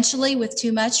 Eventually, with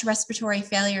too much, respiratory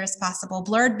failure is possible.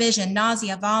 Blurred vision,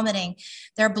 nausea, vomiting.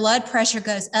 Their blood pressure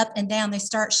goes up and down. They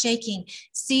start shaking,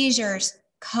 seizures,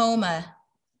 coma.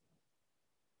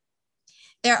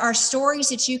 There are stories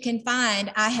that you can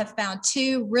find. I have found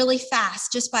two really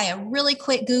fast, just by a really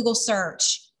quick Google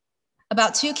search,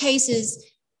 about two cases.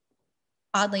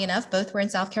 Oddly enough, both were in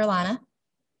South Carolina.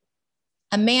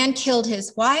 A man killed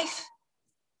his wife.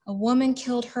 A woman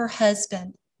killed her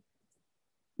husband,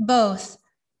 both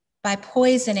by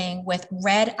poisoning with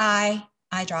red eye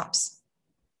drops.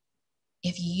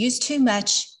 If you use too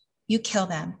much, you kill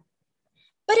them.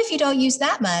 But if you don't use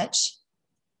that much,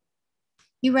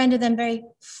 you render them very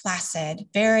flaccid,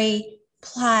 very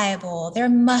pliable. Their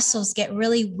muscles get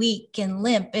really weak and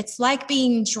limp. It's like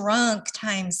being drunk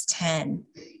times 10.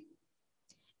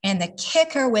 And the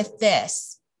kicker with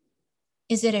this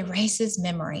is it erases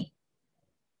memory.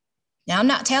 Now, I'm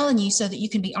not telling you so that you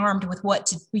can be armed with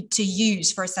what to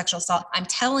use for a sexual assault. I'm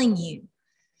telling you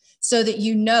so that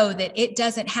you know that it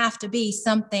doesn't have to be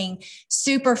something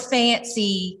super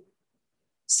fancy,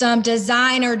 some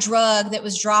designer drug that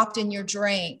was dropped in your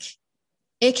drink.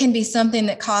 It can be something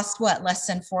that costs what, less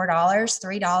than $4,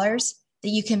 $3 that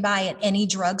you can buy at any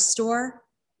drugstore.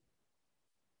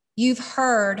 You've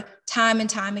heard time and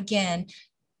time again,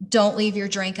 don't leave your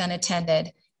drink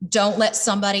unattended. Don't let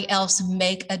somebody else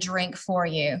make a drink for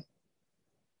you.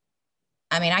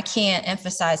 I mean, I can't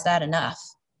emphasize that enough.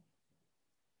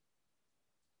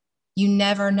 You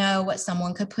never know what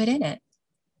someone could put in it.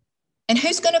 And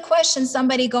who's going to question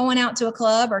somebody going out to a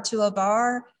club or to a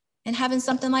bar and having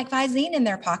something like Visine in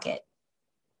their pocket?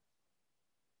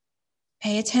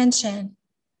 Pay attention.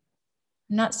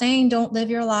 I'm not saying don't live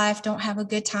your life, don't have a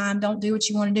good time, don't do what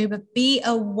you want to do, but be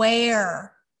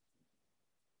aware.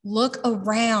 Look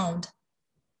around.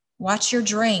 Watch your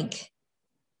drink.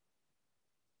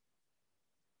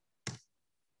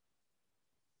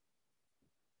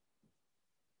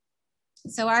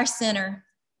 So our center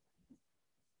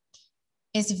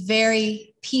is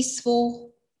very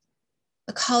peaceful.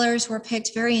 The colors were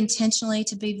picked very intentionally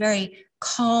to be very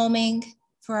calming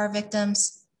for our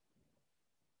victims.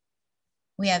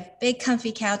 We have big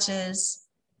comfy couches,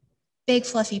 big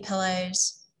fluffy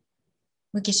pillows.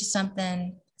 We'll get you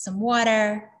something, some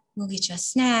water, we'll get you a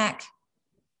snack.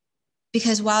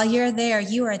 Because while you're there,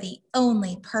 you are the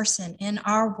only person in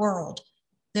our world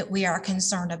that we are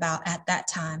concerned about at that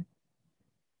time.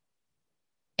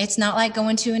 It's not like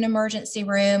going to an emergency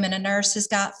room and a nurse has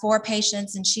got 4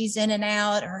 patients and she's in and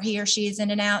out, or he or she is in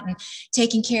and out and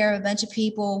taking care of a bunch of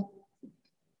people.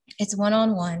 It's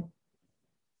one-on-one.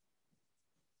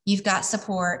 You've got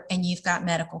support and you've got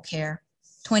medical care.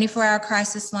 24-hour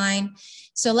crisis line.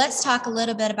 So let's talk a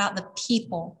little bit about the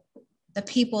people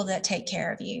that take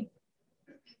care of you.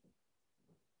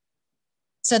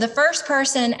 So the first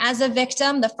person as a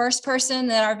victim, the first person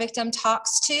that our victim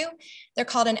talks to, they're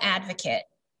called an advocate.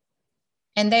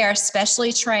 And they are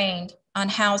specially trained on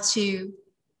how to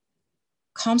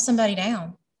calm somebody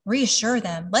down, reassure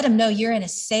them, let them know you're in a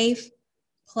safe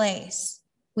place.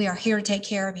 We are here to take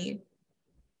care of you.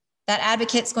 That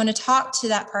advocate's going to talk to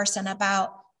that person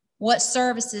about what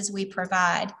services we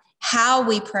provide, how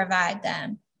we provide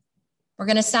them. We're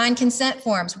going to sign consent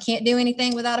forms. We can't do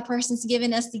anything without a person's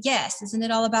giving us the yes. Isn't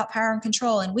it all about power and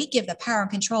control? And we give the power and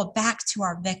control back to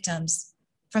our victims.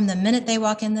 From the minute they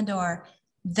walk in the door,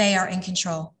 they are in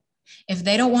control. If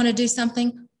they don't want to do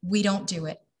something, we don't do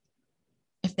it.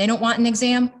 If they don't want an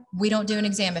exam, we don't do an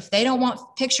exam. If they don't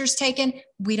want pictures taken,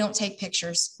 we don't take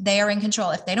pictures. They are in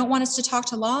control. If they don't want us to talk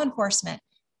to law enforcement,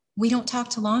 we don't talk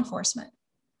to law enforcement.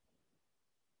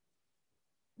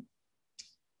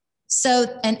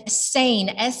 So an SANE,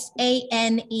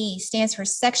 S-A-N-E, stands for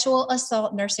Sexual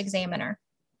Assault Nurse Examiner.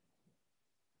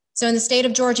 So in the state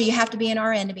of Georgia, you have to be an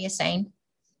RN to be a SANE.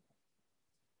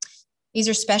 These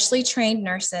are specially trained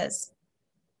nurses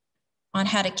on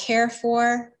how to care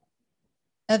for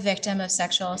a victim of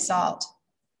sexual assault.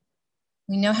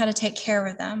 We know how to take care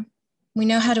of them. We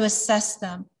know how to assess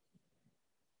them.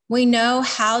 We know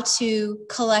how to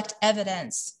collect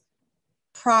evidence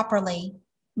properly,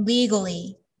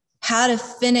 legally, how to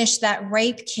finish that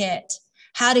rape kit,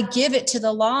 how to give it to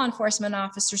the law enforcement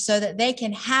officer so that they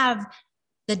can have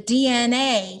the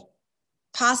DNA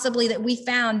possibly that we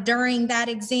found during that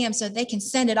exam so they can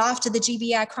send it off to the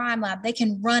GBI crime lab. They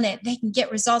can run it. They can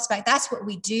get results back. That's what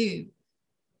we do.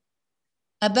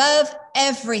 Above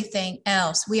everything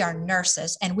else, we are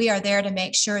nurses, and we are there to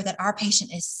make sure that our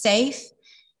patient is safe,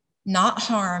 not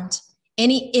harmed,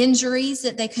 Any injuries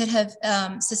that they could have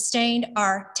sustained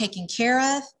are taken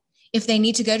care of. If they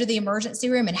need to go to the emergency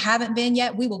room and haven't been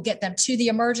yet, we will get them to the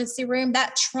emergency room.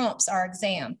 That trumps our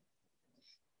exam.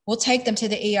 We'll take them to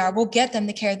the ER. We'll get them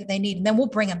the care that they need, and then we'll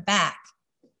bring them back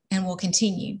and we'll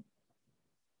continue.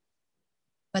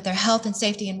 But their health and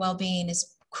safety and well-being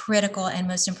is critical and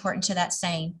most important to that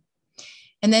saying.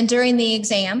 And then during the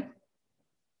exam,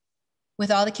 with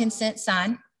all the consent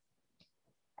signed,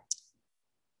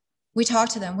 we talk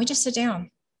to them. We just sit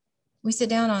down. We sit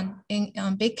down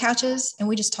on big couches and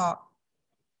we just talk.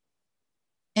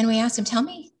 And we ask them, tell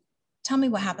me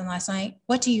what happened last night.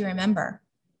 What do you remember?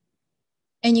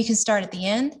 And you can start at the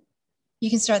end. You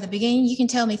can start at the beginning. You can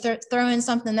tell me, throw in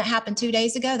something that happened 2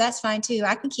 days ago. That's fine too.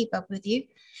 I can keep up with you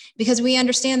because we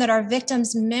understand that our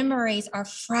victims' memories are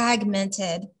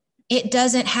fragmented. It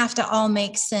doesn't have to all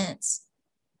make sense,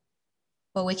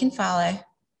 but we can follow.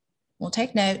 We'll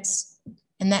take notes,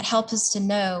 and that helps us to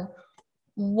know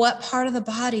what part of the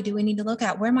body do we need to look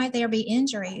at? Where might there be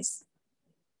injuries?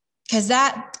 Because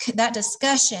that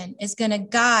discussion is going to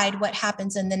guide what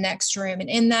happens in the next room. And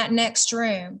in that next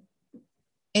room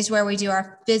is where we do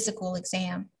our physical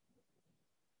exam,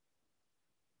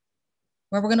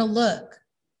 where we're going to look.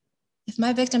 If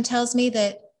my victim tells me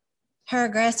that her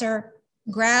aggressor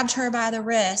grabbed her by the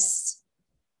wrists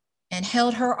and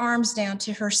held her arms down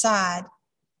to her side,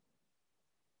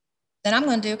 then I'm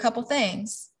going to do a couple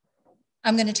things.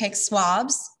 I'm going to take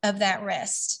swabs of that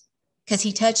wrist because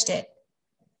he touched it.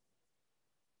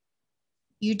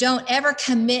 You don't ever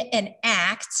commit an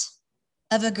act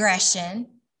of aggression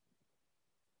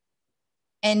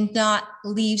and not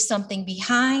leave something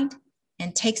behind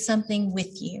and take something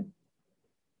with you.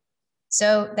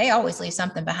 So they always leave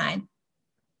something behind.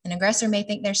 An aggressor may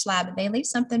think they're slab, but they leave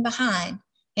something behind.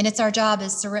 And it's our job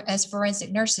as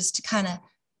forensic nurses to kind of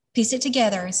piece it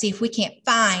together and see if we can't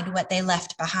find what they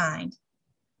left behind.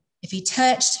 If he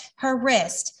touched her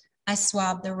wrist, I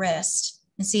swab the wrist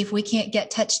and see if we can't get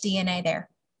touch DNA there.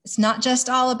 It's not just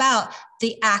all about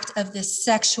the act of this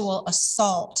sexual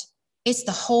assault. It's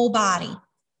the whole body.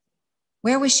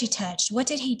 Where was she touched? What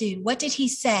did he do? What did he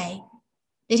say?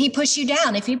 Did he push you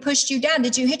down? If he pushed you down,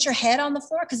 did you hit your head on the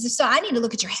floor? Because if so, I need to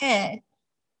look at your head. I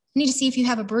need to see if you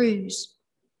have a bruise.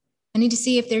 I need to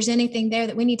see if there's anything there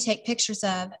that we need to take pictures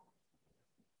of.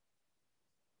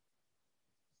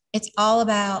 It's all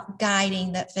about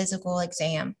guiding that physical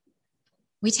exam.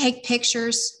 We take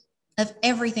pictures of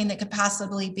everything that could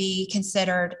possibly be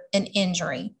considered an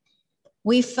injury.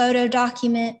 We photo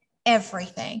document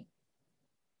everything.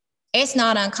 It's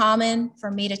not uncommon for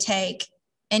me to take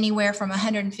anywhere from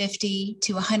 150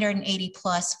 to 180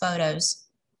 plus photos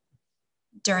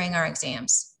during our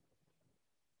exams.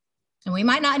 And we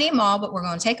might not need them all, but we're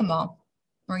going to take them all.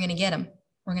 We're going to get them.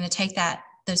 We're going to take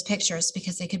those pictures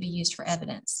because they could be used for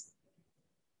evidence.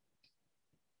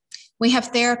 We have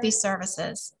therapy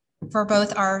services for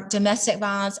both our domestic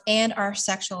violence and our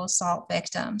sexual assault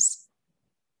victims.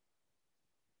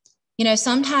 You know,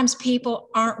 sometimes people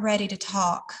aren't ready to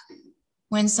talk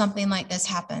when something like this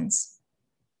happens.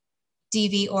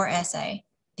 DV or SA.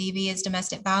 DV is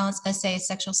domestic violence, SA is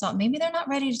sexual assault. Maybe they're not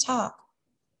ready to talk.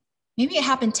 Maybe it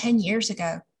happened 10 years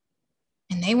ago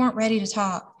and they weren't ready to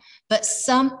talk, but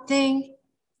something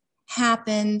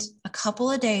happened a couple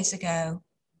of days ago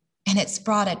and it's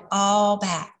brought it all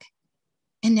back.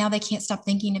 And now they can't stop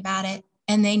thinking about it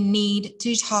and they need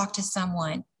to talk to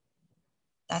someone.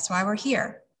 That's why we're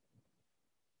here.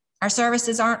 Our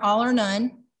services aren't all or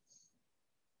none.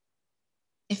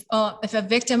 If a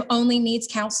victim only needs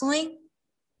counseling,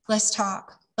 let's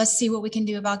talk. Let's see what we can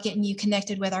do about getting you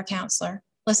connected with our counselor.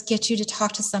 Let's get you to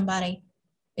talk to somebody.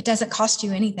 It doesn't cost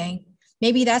you anything.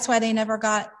 Maybe that's why they never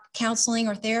got counseling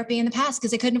or therapy in the past,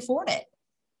 because they couldn't afford it.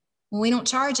 Well, we don't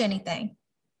charge anything.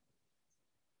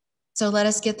 So let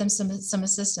us get them some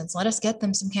assistance. Let us get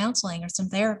them some counseling or some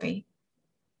therapy.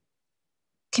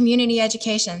 Community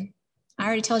education. I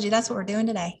already told you that's what we're doing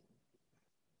today.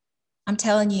 I'm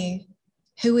telling you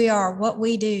who we are, what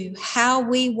we do, how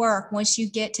we work once you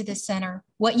get to the center,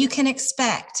 what you can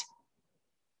expect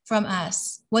from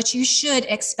us, what you should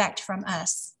expect from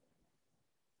us,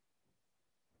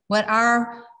 what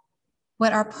our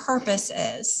purpose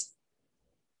is.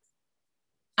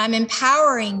 I'm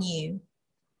empowering you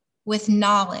with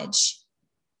knowledge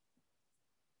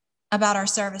about our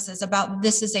services, about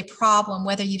this is a problem,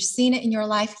 whether you've seen it in your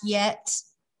life yet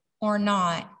or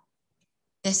not.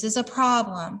 This is a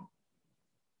problem.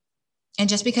 And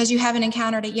just because you haven't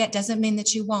encountered it yet doesn't mean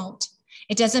that you won't.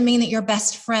 It doesn't mean that your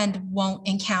best friend won't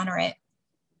encounter it.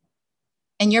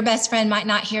 And your best friend might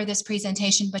not hear this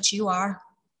presentation, but you are.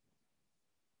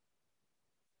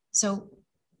 So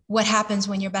What happens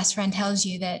when your best friend tells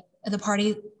you that at the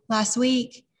party last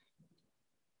week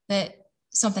that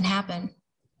something happened?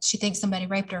 She thinks somebody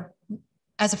raped her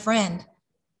as a friend.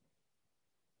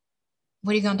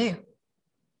 What are you going to do?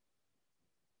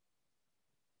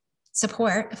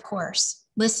 Support, of course.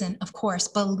 Listen, of course.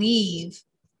 Believe.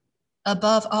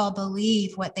 Above all,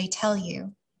 believe what they tell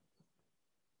you.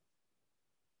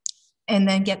 And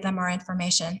then get them our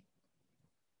information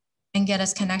and get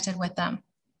us connected with them.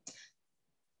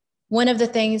 One of the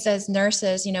things as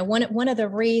nurses, you know, one of the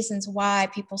reasons why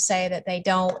people say that they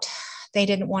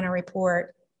didn't want to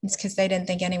report is because they didn't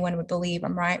think anyone would believe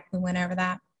them, right? We went over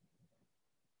that.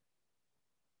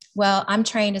 Well, I'm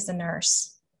trained as a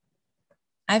nurse.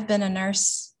 I've been a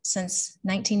nurse since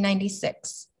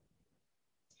 1996.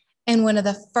 And one of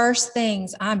the first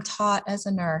things I'm taught as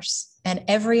a nurse, and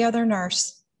every other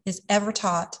nurse is ever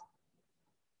taught,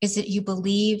 is that you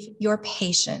believe your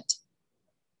patient.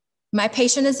 My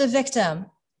patient is a victim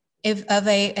of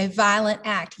a violent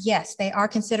act. Yes, they are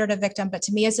considered a victim, but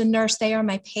to me as a nurse, they are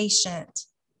my patient.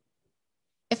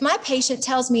 If my patient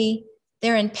tells me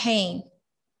they're in pain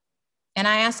and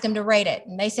I ask them to rate it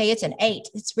and they say it's an 8,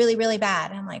 it's really, really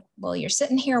bad. And I'm like, well, you're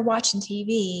sitting here watching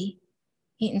TV,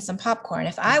 eating some popcorn.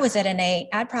 If I was at an 8,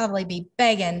 I'd probably be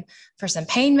begging for some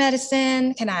pain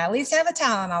medicine. Can I at least have a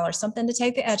Tylenol or something to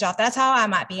take the edge off? That's how I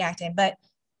might be acting, but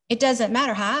it doesn't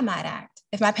matter how I might act.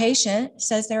 If my patient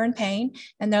says they're in pain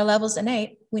and their level's an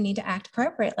 8, we need to act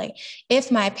appropriately. If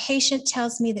my patient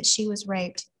tells me that she was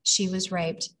raped, she was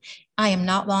raped. I am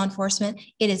not law enforcement.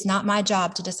 It is not my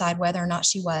job to decide whether or not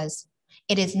she was.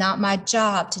 It is not my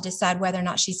job to decide whether or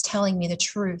not she's telling me the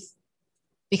truth,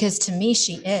 because to me,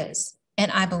 she is,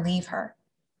 and I believe her.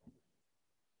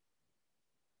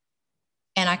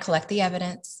 And I collect the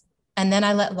evidence, and then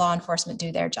I let law enforcement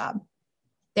do their job.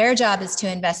 Their job is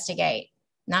to investigate,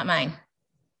 not mine.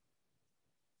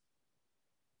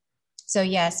 So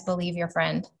yes, believe your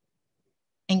friend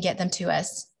and get them to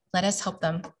us. Let us help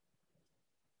them.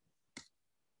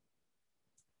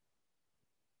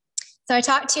 So I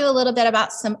talked to you a little bit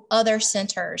about some other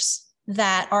centers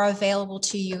that are available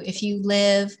to you if you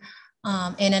live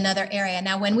in another area.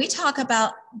 Now, when we talk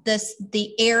about this,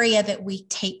 the area that we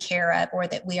take care of or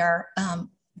that we are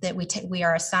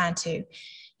assigned to,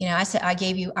 you know, I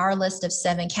gave you our list of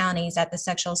 7 counties at the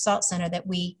Sexual Assault Center that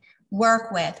we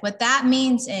work with. What that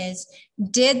means is,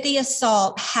 did the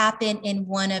assault happen in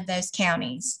one of those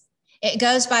counties? It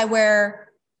goes by where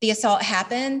the assault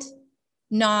happened,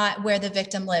 not where the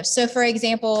victim lives. So for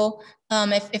example,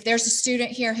 if there's a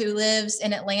student here who lives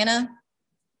in Atlanta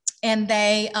and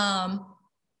they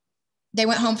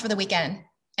went home for the weekend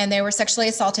and they were sexually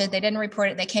assaulted, they didn't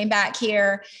report it, they came back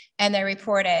here and they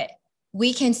report it,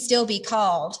 we can still be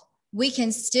called. We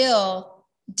can still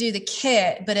do the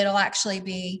kit, but it'll actually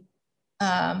be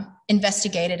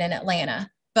investigated in Atlanta,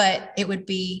 but it would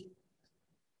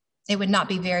not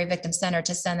be very victim centered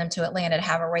to send them to Atlanta to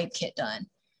have a rape kit done.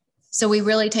 So we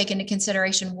really take into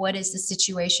consideration what is the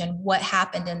situation, what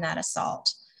happened in that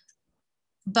assault.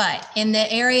 But in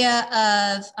the area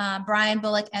of Bryan,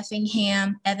 Bullock,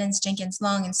 Effingham, Evans, Jenkins,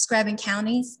 Long, and Screven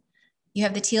counties, you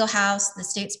have the Teal House, the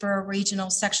Statesboro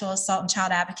Regional Sexual Assault and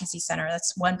Child Advocacy Center.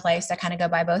 That's one place. I kind of go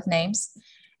by both names.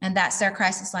 And that's their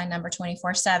crisis line number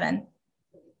 24/7.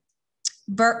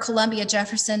 Burke, Columbia,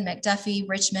 Jefferson, McDuffie,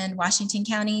 Richmond, Washington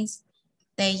counties,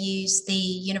 they use the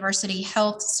University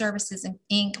Health Services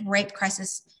Inc. Rape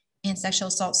Crisis and Sexual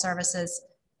Assault Services.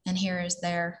 And here is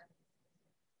their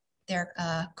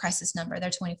crisis number, their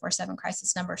 24/7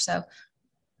 crisis number. So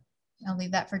I'll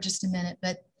leave that for just a minute.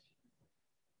 But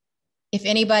if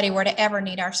anybody were to ever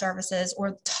need our services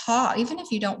or talk, even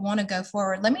if you don't want to go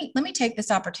forward, let me take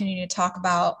this opportunity to talk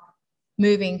about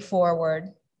moving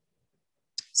forward.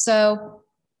 So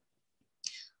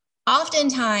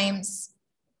oftentimes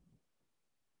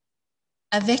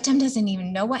a victim doesn't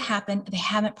even know what happened. They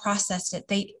haven't processed it.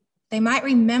 They might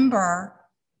remember,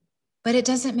 but it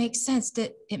doesn't make sense.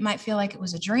 That it might feel like it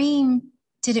was a dream.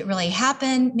 Did it really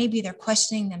happen? Maybe they're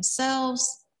questioning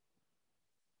themselves.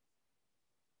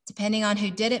 Depending on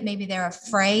who did it, maybe they're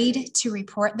afraid to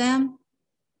report them.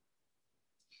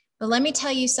 But let me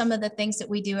tell you some of the things that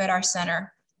we do at our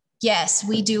center. Yes,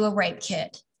 we do a rape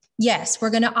kit. Yes, we're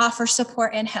going to offer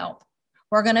support and help.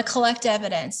 We're going to collect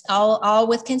evidence, all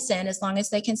with consent, as long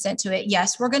as they consent to it.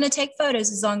 Yes, we're going to take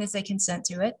photos as long as they consent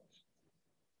to it.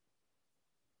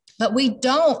 But we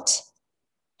don't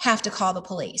have to call the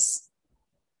police.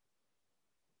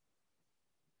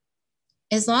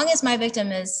 As long as my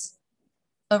victim is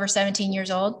over 17 years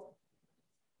old,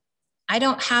 I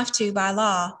don't have to, by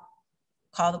law,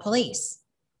 call the police.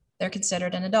 They're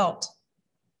considered an adult.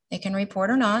 They can report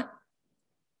or not.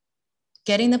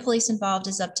 Getting the police involved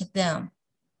is up to them.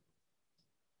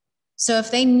 So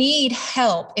if they need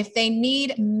help, if they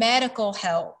need medical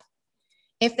help,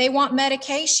 if they want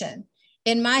medication,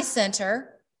 in my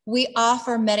center, we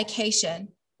offer medication.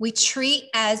 We treat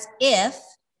as if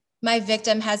my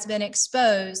victim has been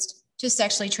exposed to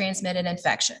sexually transmitted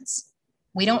infections.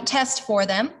 We don't test for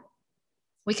them.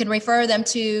 We can refer them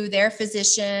to their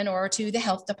physician or to the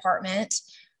health department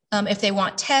if they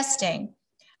want testing.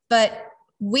 But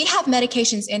we have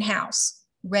medications in-house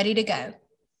ready to go.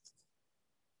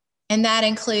 And that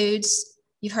includes,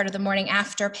 you've heard of the morning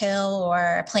after pill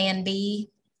or Plan B.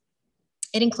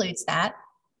 It includes that.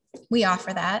 We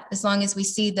offer that as long as we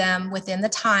see them within the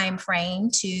time frame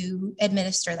to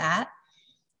administer that.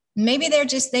 Maybe they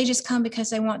just come because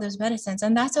they want those medicines,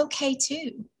 and that's okay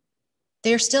too.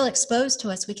 They're still exposed to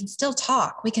us. We can still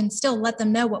talk. We can still let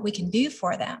them know what we can do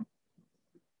for them.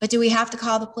 But do we have to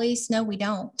call the police? No, we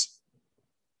don't.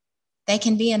 They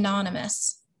can be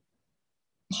anonymous.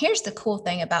 Here's the cool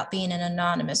thing about being an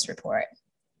anonymous report: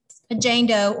 a Jane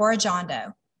Doe or a John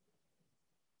Doe.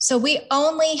 So we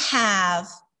only have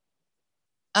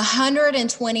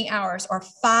 120 hours or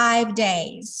 5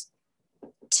 days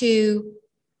to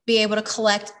be able to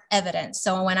collect evidence.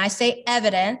 So when I say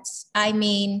evidence, I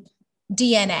mean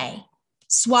DNA,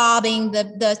 swabbing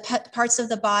the parts of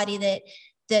the body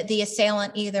that the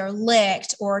assailant either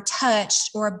licked or touched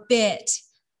or bit,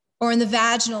 or in the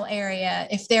vaginal area,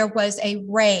 if there was a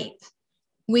rape,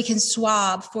 we can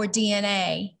swab for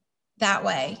DNA that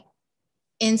way,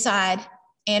 inside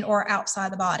and or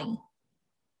outside the body.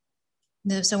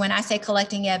 So when I say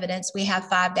collecting evidence, we have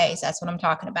 5 days. That's what I'm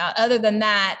talking about. Other than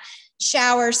that,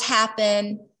 showers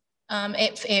happen.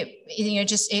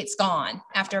 It's gone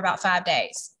after about 5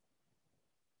 days.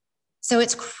 So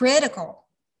it's critical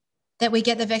that we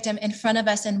get the victim in front of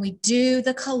us and we do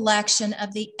the collection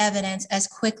of the evidence as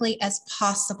quickly as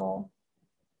possible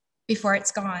before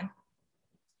it's gone.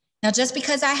 Now, just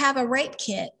because I have a rape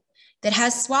kit that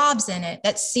has swabs in it,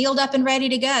 that's sealed up and ready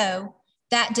to go,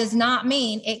 that does not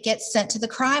mean it gets sent to the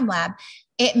crime lab.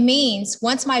 It means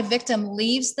once my victim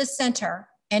leaves the center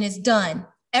and is done,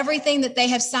 everything that they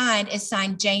have signed is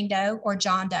signed Jane Doe or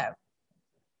John Doe.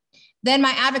 Then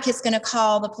my advocate's going to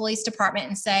call the police department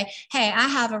and say, hey, I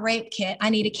have a rape kit. I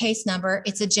need a case number.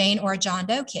 It's a Jane or a John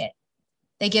Doe kit.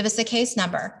 They give us a case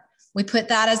number. We put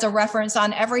that as a reference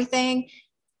on everything.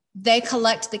 They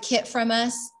collect the kit from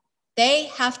us. They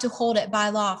have to hold it by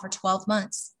law for 12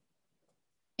 months.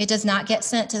 It does not get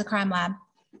sent to the crime lab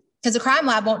because the crime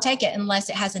lab won't take it unless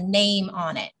it has a name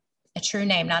on it, a true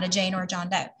name, not a Jane or a John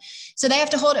Doe. So they have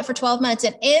to hold it for 12 months.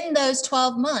 And in those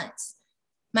 12 months,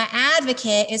 my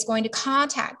advocate is going to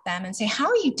contact them and say, how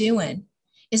are you doing?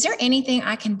 Is there anything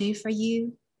I can do for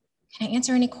you? Can I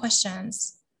answer any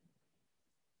questions?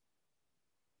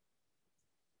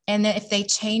 And then if they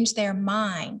change their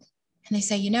mind and they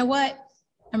say, you know what?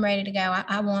 I'm ready to go.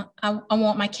 I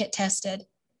want my kit tested.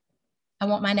 I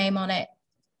want my name on it.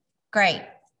 Great.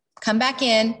 Come back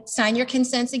in, sign your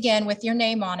consents again with your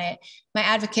name on it. My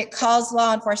advocate calls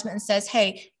law enforcement and says,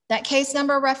 hey, that case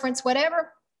number, reference,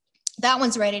 whatever, that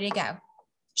one's ready to go.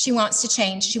 She wants to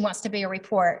change. She wants to be a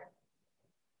report.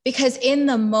 Because in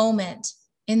the moment,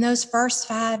 in those first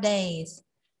 5 days,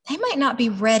 they might not be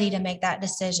ready to make that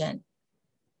decision.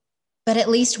 But at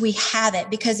least we have it.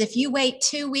 Because if you wait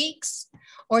 2 weeks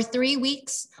or 3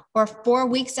 weeks or 4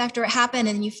 weeks after it happened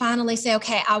and you finally say,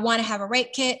 okay, I want to have a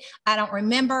rape kit. I don't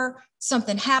remember.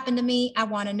 Something happened to me. I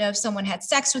want to know if someone had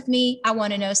sex with me. I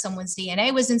want to know if someone's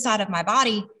DNA was inside of my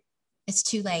body. It's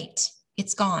too late.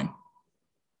 It's gone.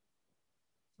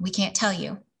 We can't tell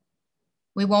you.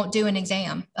 We won't do an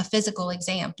exam, a physical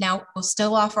exam. Now, we'll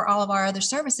still offer all of our other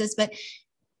services, but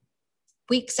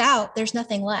weeks out, there's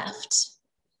nothing left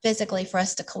physically for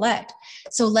us to collect.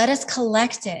 So let us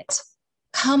collect it.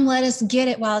 Come, let us get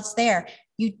it while it's there.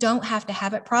 You don't have to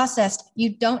have it processed.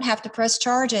 You don't have to press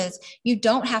charges. You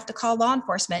don't have to call law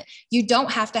enforcement. You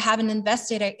don't have to have an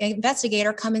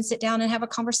investigator come and sit down and have a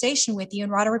conversation with you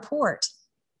and write a report.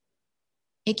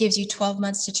 It gives you 12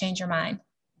 months to change your mind.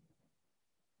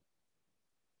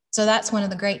 So that's one of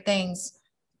the great things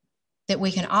that we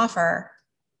can offer.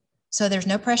 So there's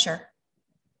no pressure.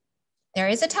 There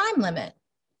is a time limit,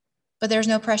 but there's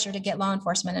no pressure to get law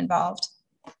enforcement involved.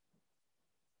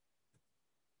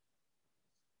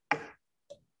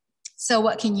 So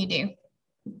what can you do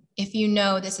if you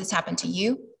know this has happened to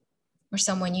you or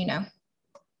someone you know?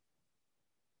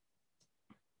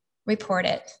 Report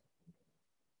it.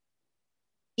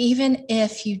 Even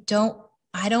if you don't,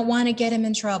 I don't want to get him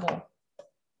in trouble.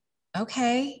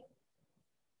 Okay.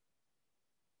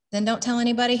 Then don't tell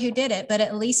anybody who did it, but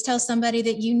at least tell somebody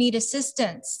that you need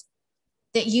assistance.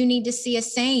 that you need to see a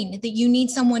SANE, that you need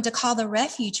someone to call the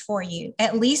refuge for you.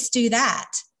 At least do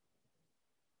that.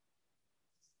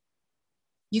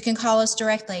 You can call us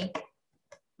directly.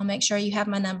 I'll make sure you have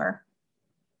my number.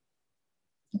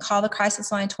 And call the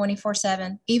crisis line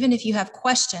 24/7. Even if you have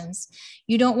questions,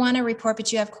 you don't want to report,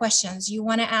 but you have questions. You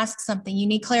want to ask something. You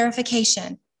need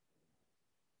clarification.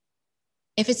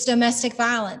 If it's domestic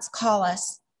violence, call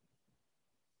us.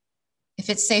 If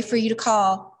it's safe for you to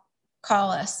call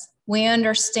us. We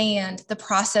understand the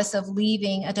process of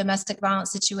leaving a domestic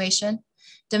violence situation.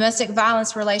 Domestic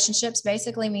violence relationships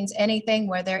basically means anything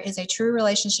where there is a true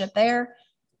relationship there.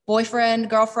 Boyfriend,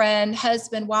 girlfriend,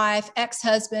 husband, wife,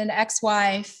 ex-husband,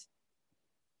 ex-wife.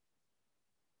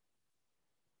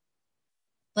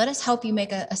 Let us help you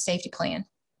make a safety plan.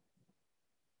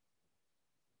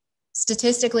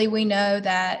 Statistically, we know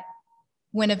that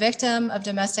when a victim of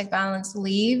domestic violence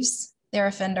leaves their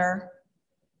offender,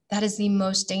 that is the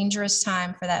most dangerous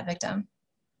time for that victim.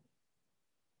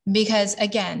 Because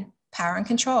again, power and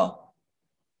control.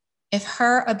 If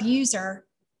her abuser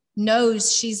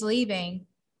knows she's leaving,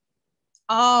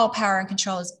 all power and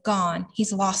control is gone.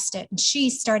 He's lost it, and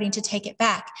she's starting to take it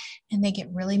back, and they get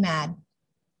really mad.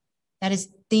 That is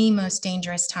the most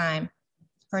dangerous time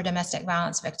for a domestic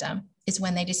violence victim, is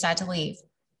when they decide to leave.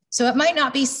 So it might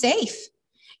not be safe.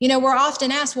 You know, we're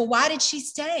often asked, well, why did she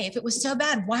stay? If it was so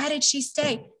bad, why did she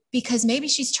stay? Because maybe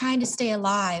she's trying to stay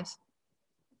alive.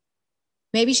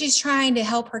 Maybe she's trying to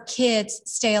help her kids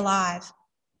stay alive.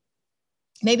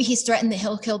 Maybe he's threatened that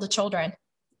he'll kill the children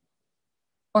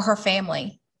or her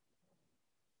family.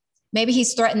 Maybe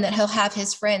he's threatened that he'll have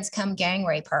his friends come gang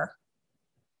rape her.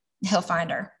 He'll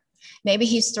find her. Maybe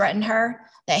he's threatened her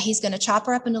that he's going to chop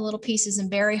her up into little pieces and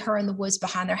bury her in the woods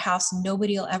behind their house.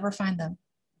 Nobody will ever find them.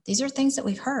 These are things that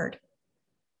we've heard.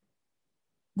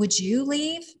 Would you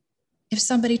leave if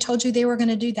somebody told you they were going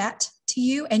to do that to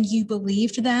you and you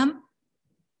believed them?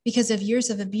 Because of years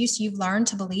of abuse, you've learned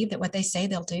to believe that what they say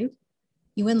they'll do.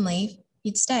 You wouldn't leave,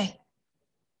 you'd stay.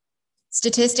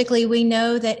 Statistically, we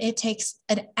know that it takes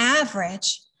an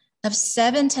average of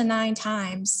 7 to 9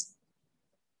 times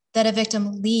that a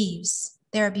victim leaves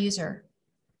their abuser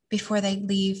before they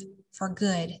leave for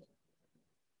good,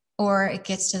 or it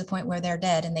gets to the point where they're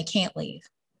dead and they can't leave.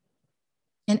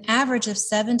 An average of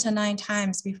 7 to 9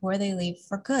 times before they leave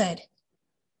for good,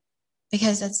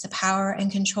 because it's the power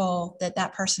and control that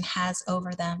that person has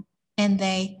over them, and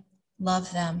they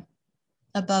love them.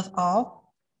 Above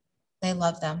all, they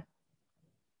love them.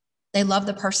 They love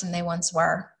the person they once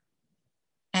were.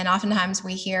 And oftentimes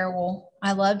we hear, well,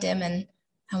 I loved him and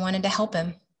I wanted to help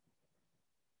him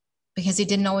because he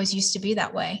didn't always used to be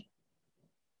that way.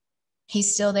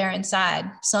 He's still there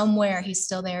inside. Somewhere he's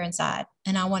still there inside.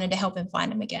 And I wanted to help him find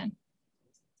him again.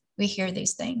 We hear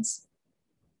these things.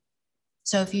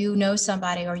 So if you know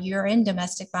somebody or you're in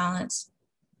domestic violence,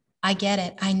 I get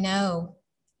it. I know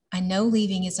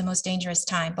leaving is the most dangerous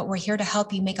time, but we're here to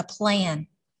help you make a plan.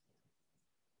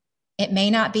 It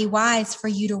may not be wise for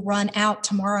you to run out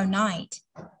tomorrow night.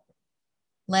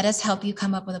 Let us help you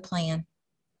come up with a plan,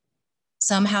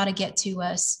 somehow to get to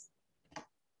us.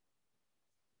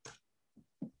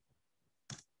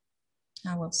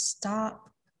 I will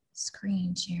stop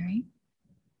screen sharing.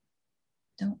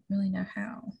 Don't really know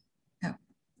how. Oh.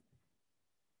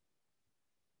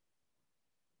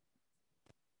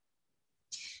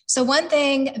 So one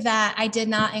thing that I did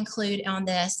not include on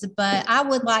this, but I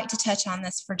would like to touch on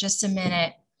this for just a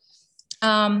minute,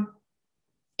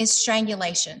 is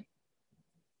strangulation.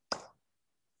 I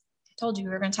told you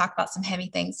we were going to talk about some heavy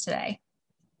things today.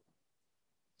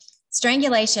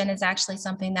 Strangulation is actually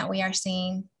something that we are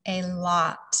seeing a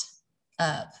lot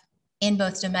of in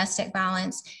both domestic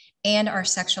violence and our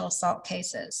sexual assault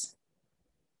cases.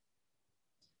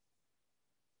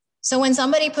 So when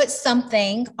somebody puts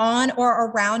something on or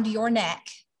around your neck,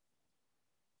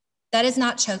 that is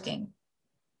not choking.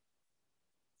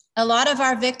 A lot of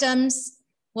our victims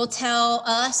will tell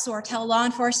us or tell law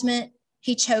enforcement,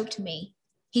 he choked me.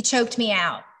 He choked me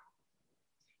out.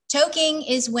 Choking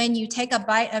is when you take a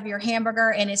bite of your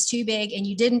hamburger and it's too big and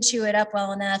you didn't chew it up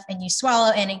well enough and you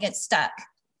swallow and it gets stuck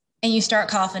and you start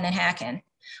coughing and hacking.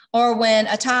 Or when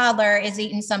a toddler is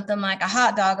eating something like a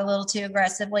hot dog a little too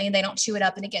aggressively and they don't chew it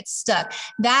up and it gets stuck.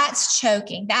 That's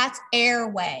choking. That's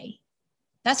airway.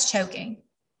 That's choking.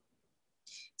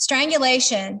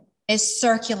 Strangulation is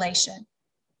circulation.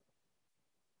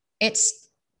 It's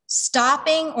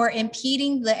stopping or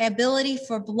impeding the ability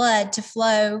for blood to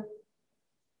flow,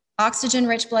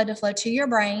 oxygen-rich blood to flow to your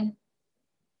brain,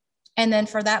 and then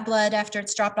for that blood, after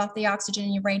it's dropped off the oxygen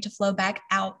in your brain, to flow back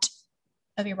out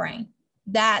of your brain.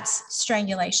 That's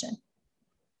strangulation.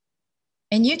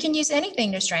 And you can use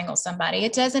anything to strangle somebody.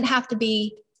 It doesn't have to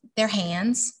be their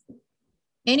hands.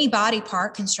 Any body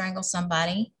part can strangle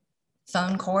somebody.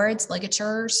 Phone cords,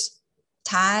 ligatures,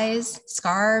 ties,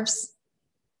 scarves,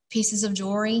 pieces of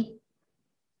jewelry.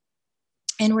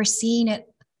 And we're seeing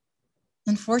it,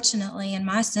 unfortunately, in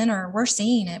my center, we're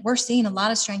seeing it. We're seeing a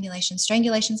lot of strangulations.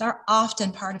 Strangulations are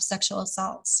often part of sexual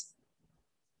assaults.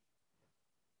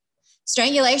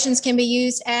 Strangulations can be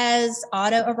used as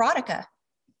autoerotica.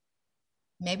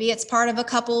 Maybe it's part of a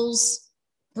couple's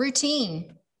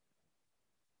routine.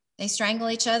 They strangle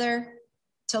each other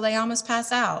till they almost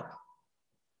pass out.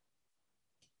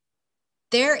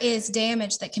 There is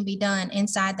damage that can be done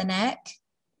inside the neck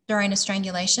during a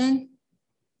strangulation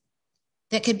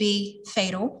that could be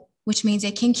fatal, which means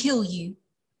it can kill you.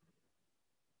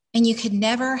 And you could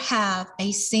never have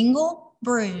a single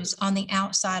bruise on the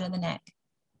outside of the neck.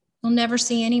 You'll never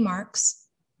see any marks.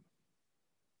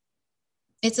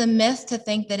 It's a myth to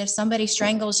think that if somebody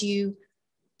strangles you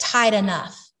tight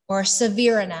enough or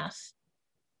severe enough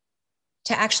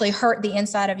to actually hurt the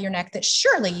inside of your neck, that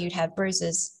surely you'd have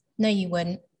bruises. No, you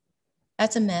wouldn't.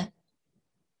 That's a myth.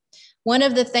 One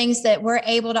of the things that we're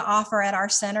able to offer at our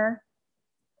center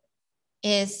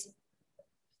is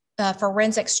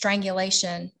forensic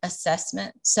strangulation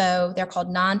assessment. So they're called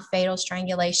non-fatal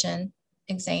strangulation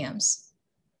exams.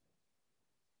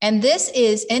 And this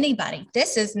is anybody.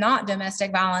 This is not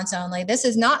domestic violence only. This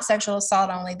is not sexual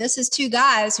assault only. This is two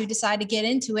guys who decide to get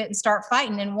into it and start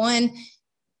fighting, and one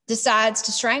decides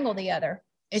to strangle the other.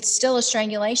 It's still a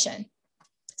strangulation.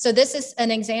 So this is an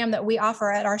exam that we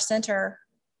offer at our center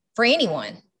for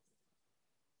anyone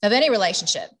of any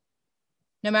relationship,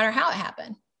 no matter how it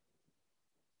happened.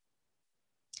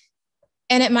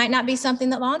 And it might not be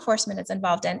something that law enforcement is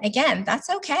involved in. Again,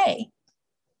 that's okay.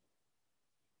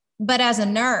 But as a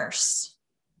nurse,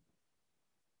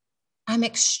 I'm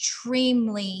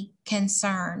extremely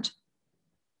concerned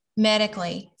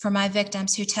medically for my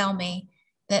victims who tell me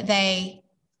that they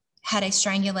had a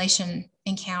strangulation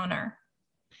encounter.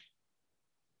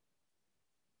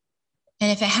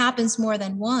 And if it happens more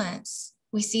than once,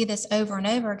 we see this over and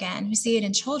over again. We see it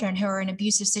in children who are in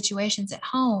abusive situations at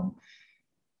home.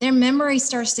 Their memory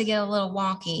starts to get a little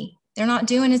wonky. They're not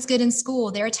doing as good in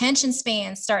school. Their attention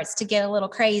span starts to get a little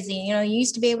crazy. You know, you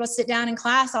used to be able to sit down in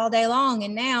class all day long,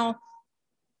 and now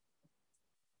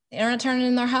they're not turning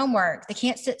in their homework. They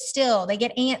can't sit still. They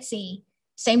get antsy.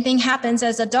 Same thing happens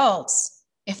as adults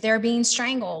if they're being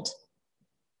strangled.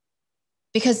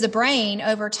 Because the brain,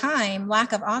 over time,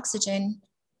 lack of oxygen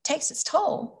takes its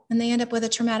toll, and they end up with a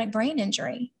traumatic brain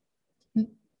injury.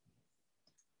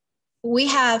 We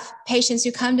have patients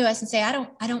who come to us and say, I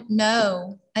don't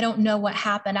know what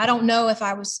happened. I don't know if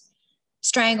I was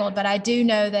strangled, but I do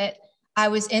know that I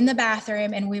was in the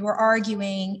bathroom and we were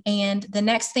arguing. And the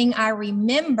next thing I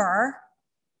remember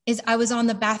is I was on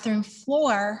the bathroom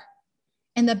floor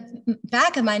and the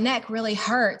back of my neck really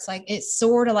hurts. Like it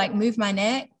sort of like moved my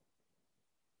neck.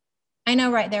 I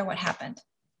know right there what happened.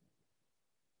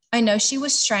 I know she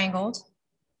was strangled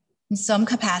in some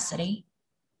capacity,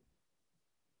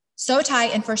 so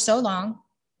tight and for so long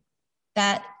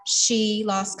that she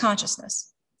lost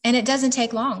consciousness. And it doesn't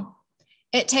take long.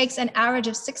 It takes an average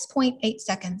of 6.8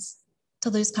 seconds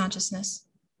to lose consciousness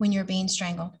when you're being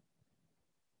strangled.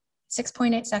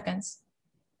 6.8 seconds.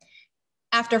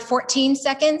 After 14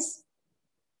 seconds,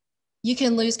 you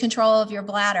can lose control of your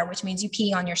bladder, which means you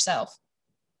pee on yourself.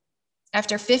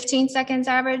 After 15 seconds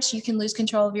average, you can lose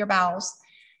control of your bowels.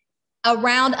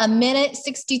 Around a minute,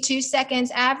 62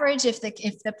 seconds average, if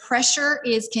the pressure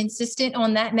is consistent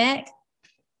on that neck,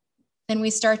 then we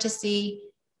start to see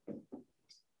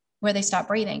where they stop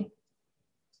breathing.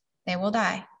 They will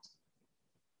die.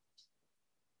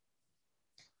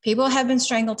 People have been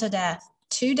strangled to death.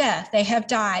 They have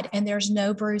died, and there's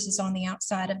no bruises on the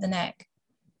outside of the neck.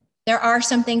 There are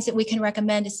some things that we can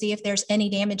recommend to see if there's any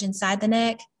damage inside the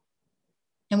neck.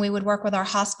 And we would work with our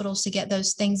hospitals to get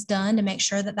those things done to make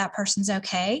sure that that person's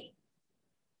okay.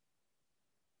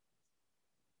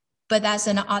 But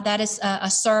that is a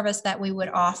service that we would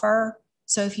offer.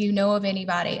 So if you know of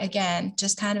anybody, again,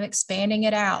 just kind of expanding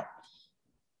it out.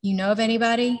 You know of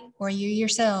anybody, or you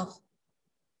yourself,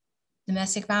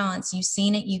 domestic violence, you've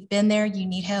seen it, you've been there, you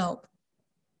need help.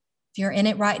 If you're in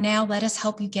it right now, let us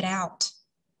help you get out.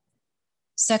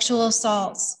 Sexual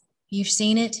assaults, you've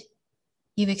seen it,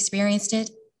 you've experienced it.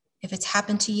 If it's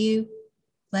happened to you,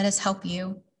 let us help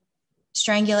you.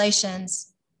 Strangulations,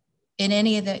 in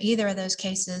either of those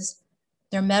cases,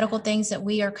 they're medical things that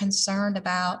we are concerned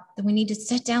about, that we need to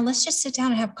sit down. Let's just sit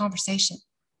down and have a conversation.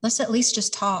 Let's at least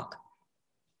just talk.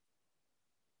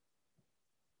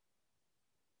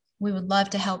 We would love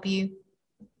to help you.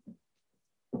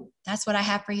 that's what I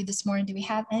have for you this morning. Do we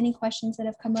have any questions that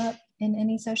have come up in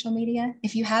any social media?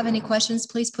 If you have any questions,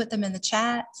 please put them in the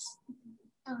chat.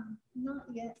 Not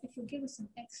yet. If you'll give us an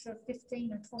extra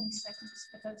 15 or 20 seconds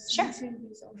because Sure.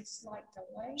 YouTube is on a slight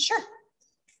delay. Sure.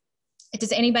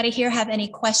 Does anybody here have any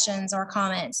questions or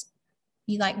comments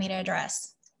you'd like me to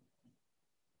address?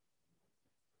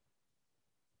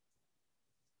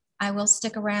 I will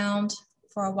stick around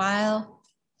for a while.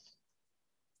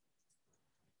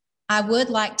 I would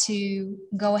like to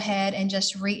go ahead and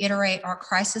just reiterate our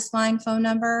crisis line phone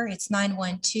number. It's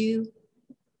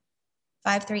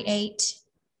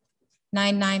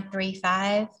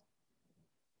 912-538-9935.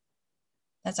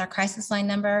 That's our crisis line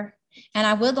number. And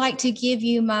I would like to give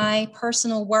you my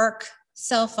personal work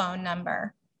cell phone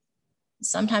number.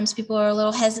 Sometimes people are a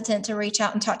little hesitant to reach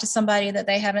out and talk to somebody that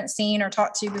they haven't seen or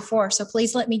talked to before. So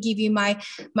please let me give you my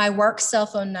work cell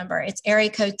phone number. It's area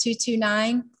code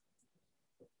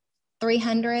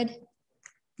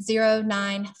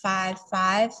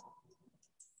 229-300-0955.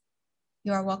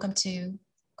 You are welcome to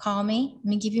call me. Let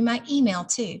me give you my email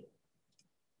too.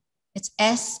 It's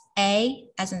SA,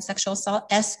 as in sexual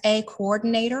assault, SA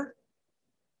coordinator,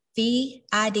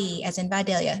 VID, as in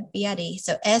Vidalia, VID.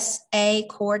 So SA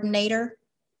coordinator,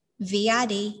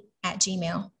 VID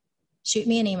 @gmail. Shoot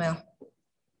me an email.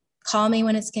 Call me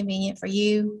when it's convenient for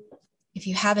you. If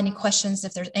you have any questions,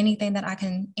 if there's anything that I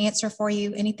can answer for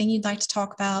you, anything you'd like to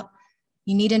talk about,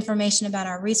 you need information about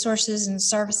our resources and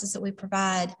services that we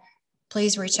provide,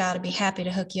 please reach out. I'd be happy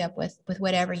to hook you up with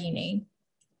whatever you need.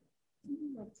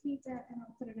 Repeat that and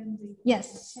I'll put it in the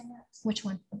Yes. chat. Which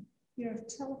one? Your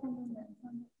telephone number.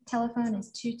 Telephone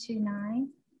is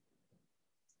 229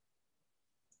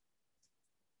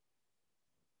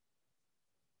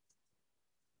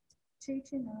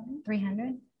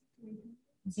 300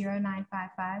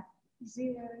 0955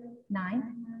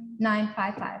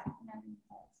 955.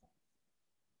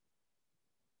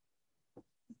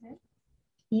 Okay.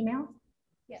 Email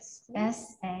Yes.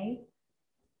 SA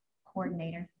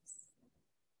coordinator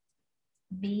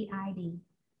VID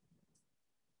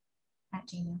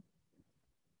 @gmail.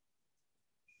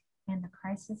 And the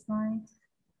crisis line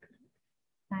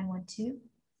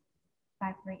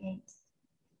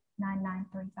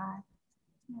 912-538-9935.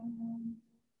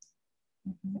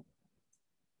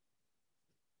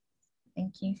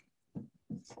 Thank you.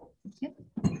 Yep.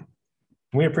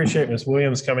 We appreciate Ms.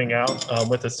 Williams coming out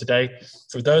with us today.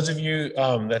 For those of you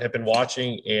that have been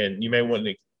watching and you may want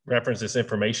to reference this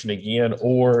information again,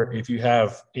 or if you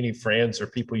have any friends or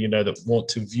people you know that want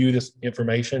to view this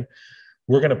information,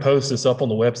 we're going to post this up on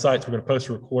the website. So we're going to post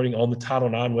a recording on the Title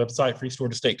IX website for East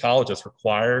Georgia State College. That's a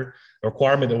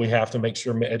requirement that we have to make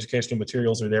sure educational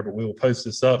materials are there, but we will post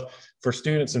this up for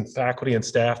students and faculty and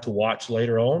staff to watch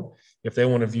later on if they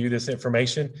want to view this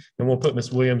information. And we'll put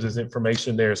Ms. Williams'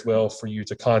 information there as well for you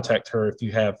to contact her if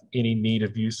you have any need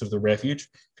of use of the refuge.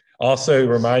 Also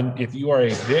remind, if you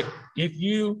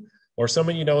or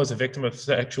someone you know is a victim of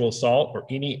sexual assault or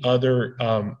any other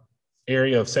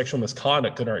area of sexual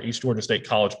misconduct in our East Georgia State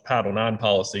College Title IX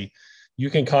policy,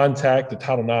 you can contact the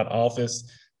Title IX office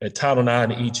at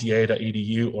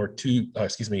title9ega.edu or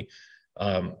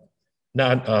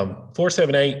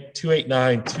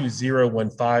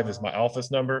 478-289-2015 is my office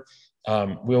number.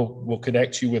 We'll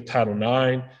connect you with Title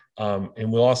IX,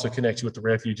 and we'll also connect you with the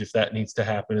refuge if that needs to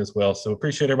happen as well. So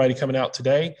appreciate everybody coming out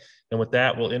today. And with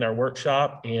that, we'll end our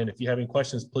workshop. And if you have any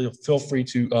questions, please feel free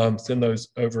to send those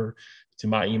over to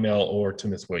my email or to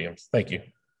Ms. Williams. Thank you.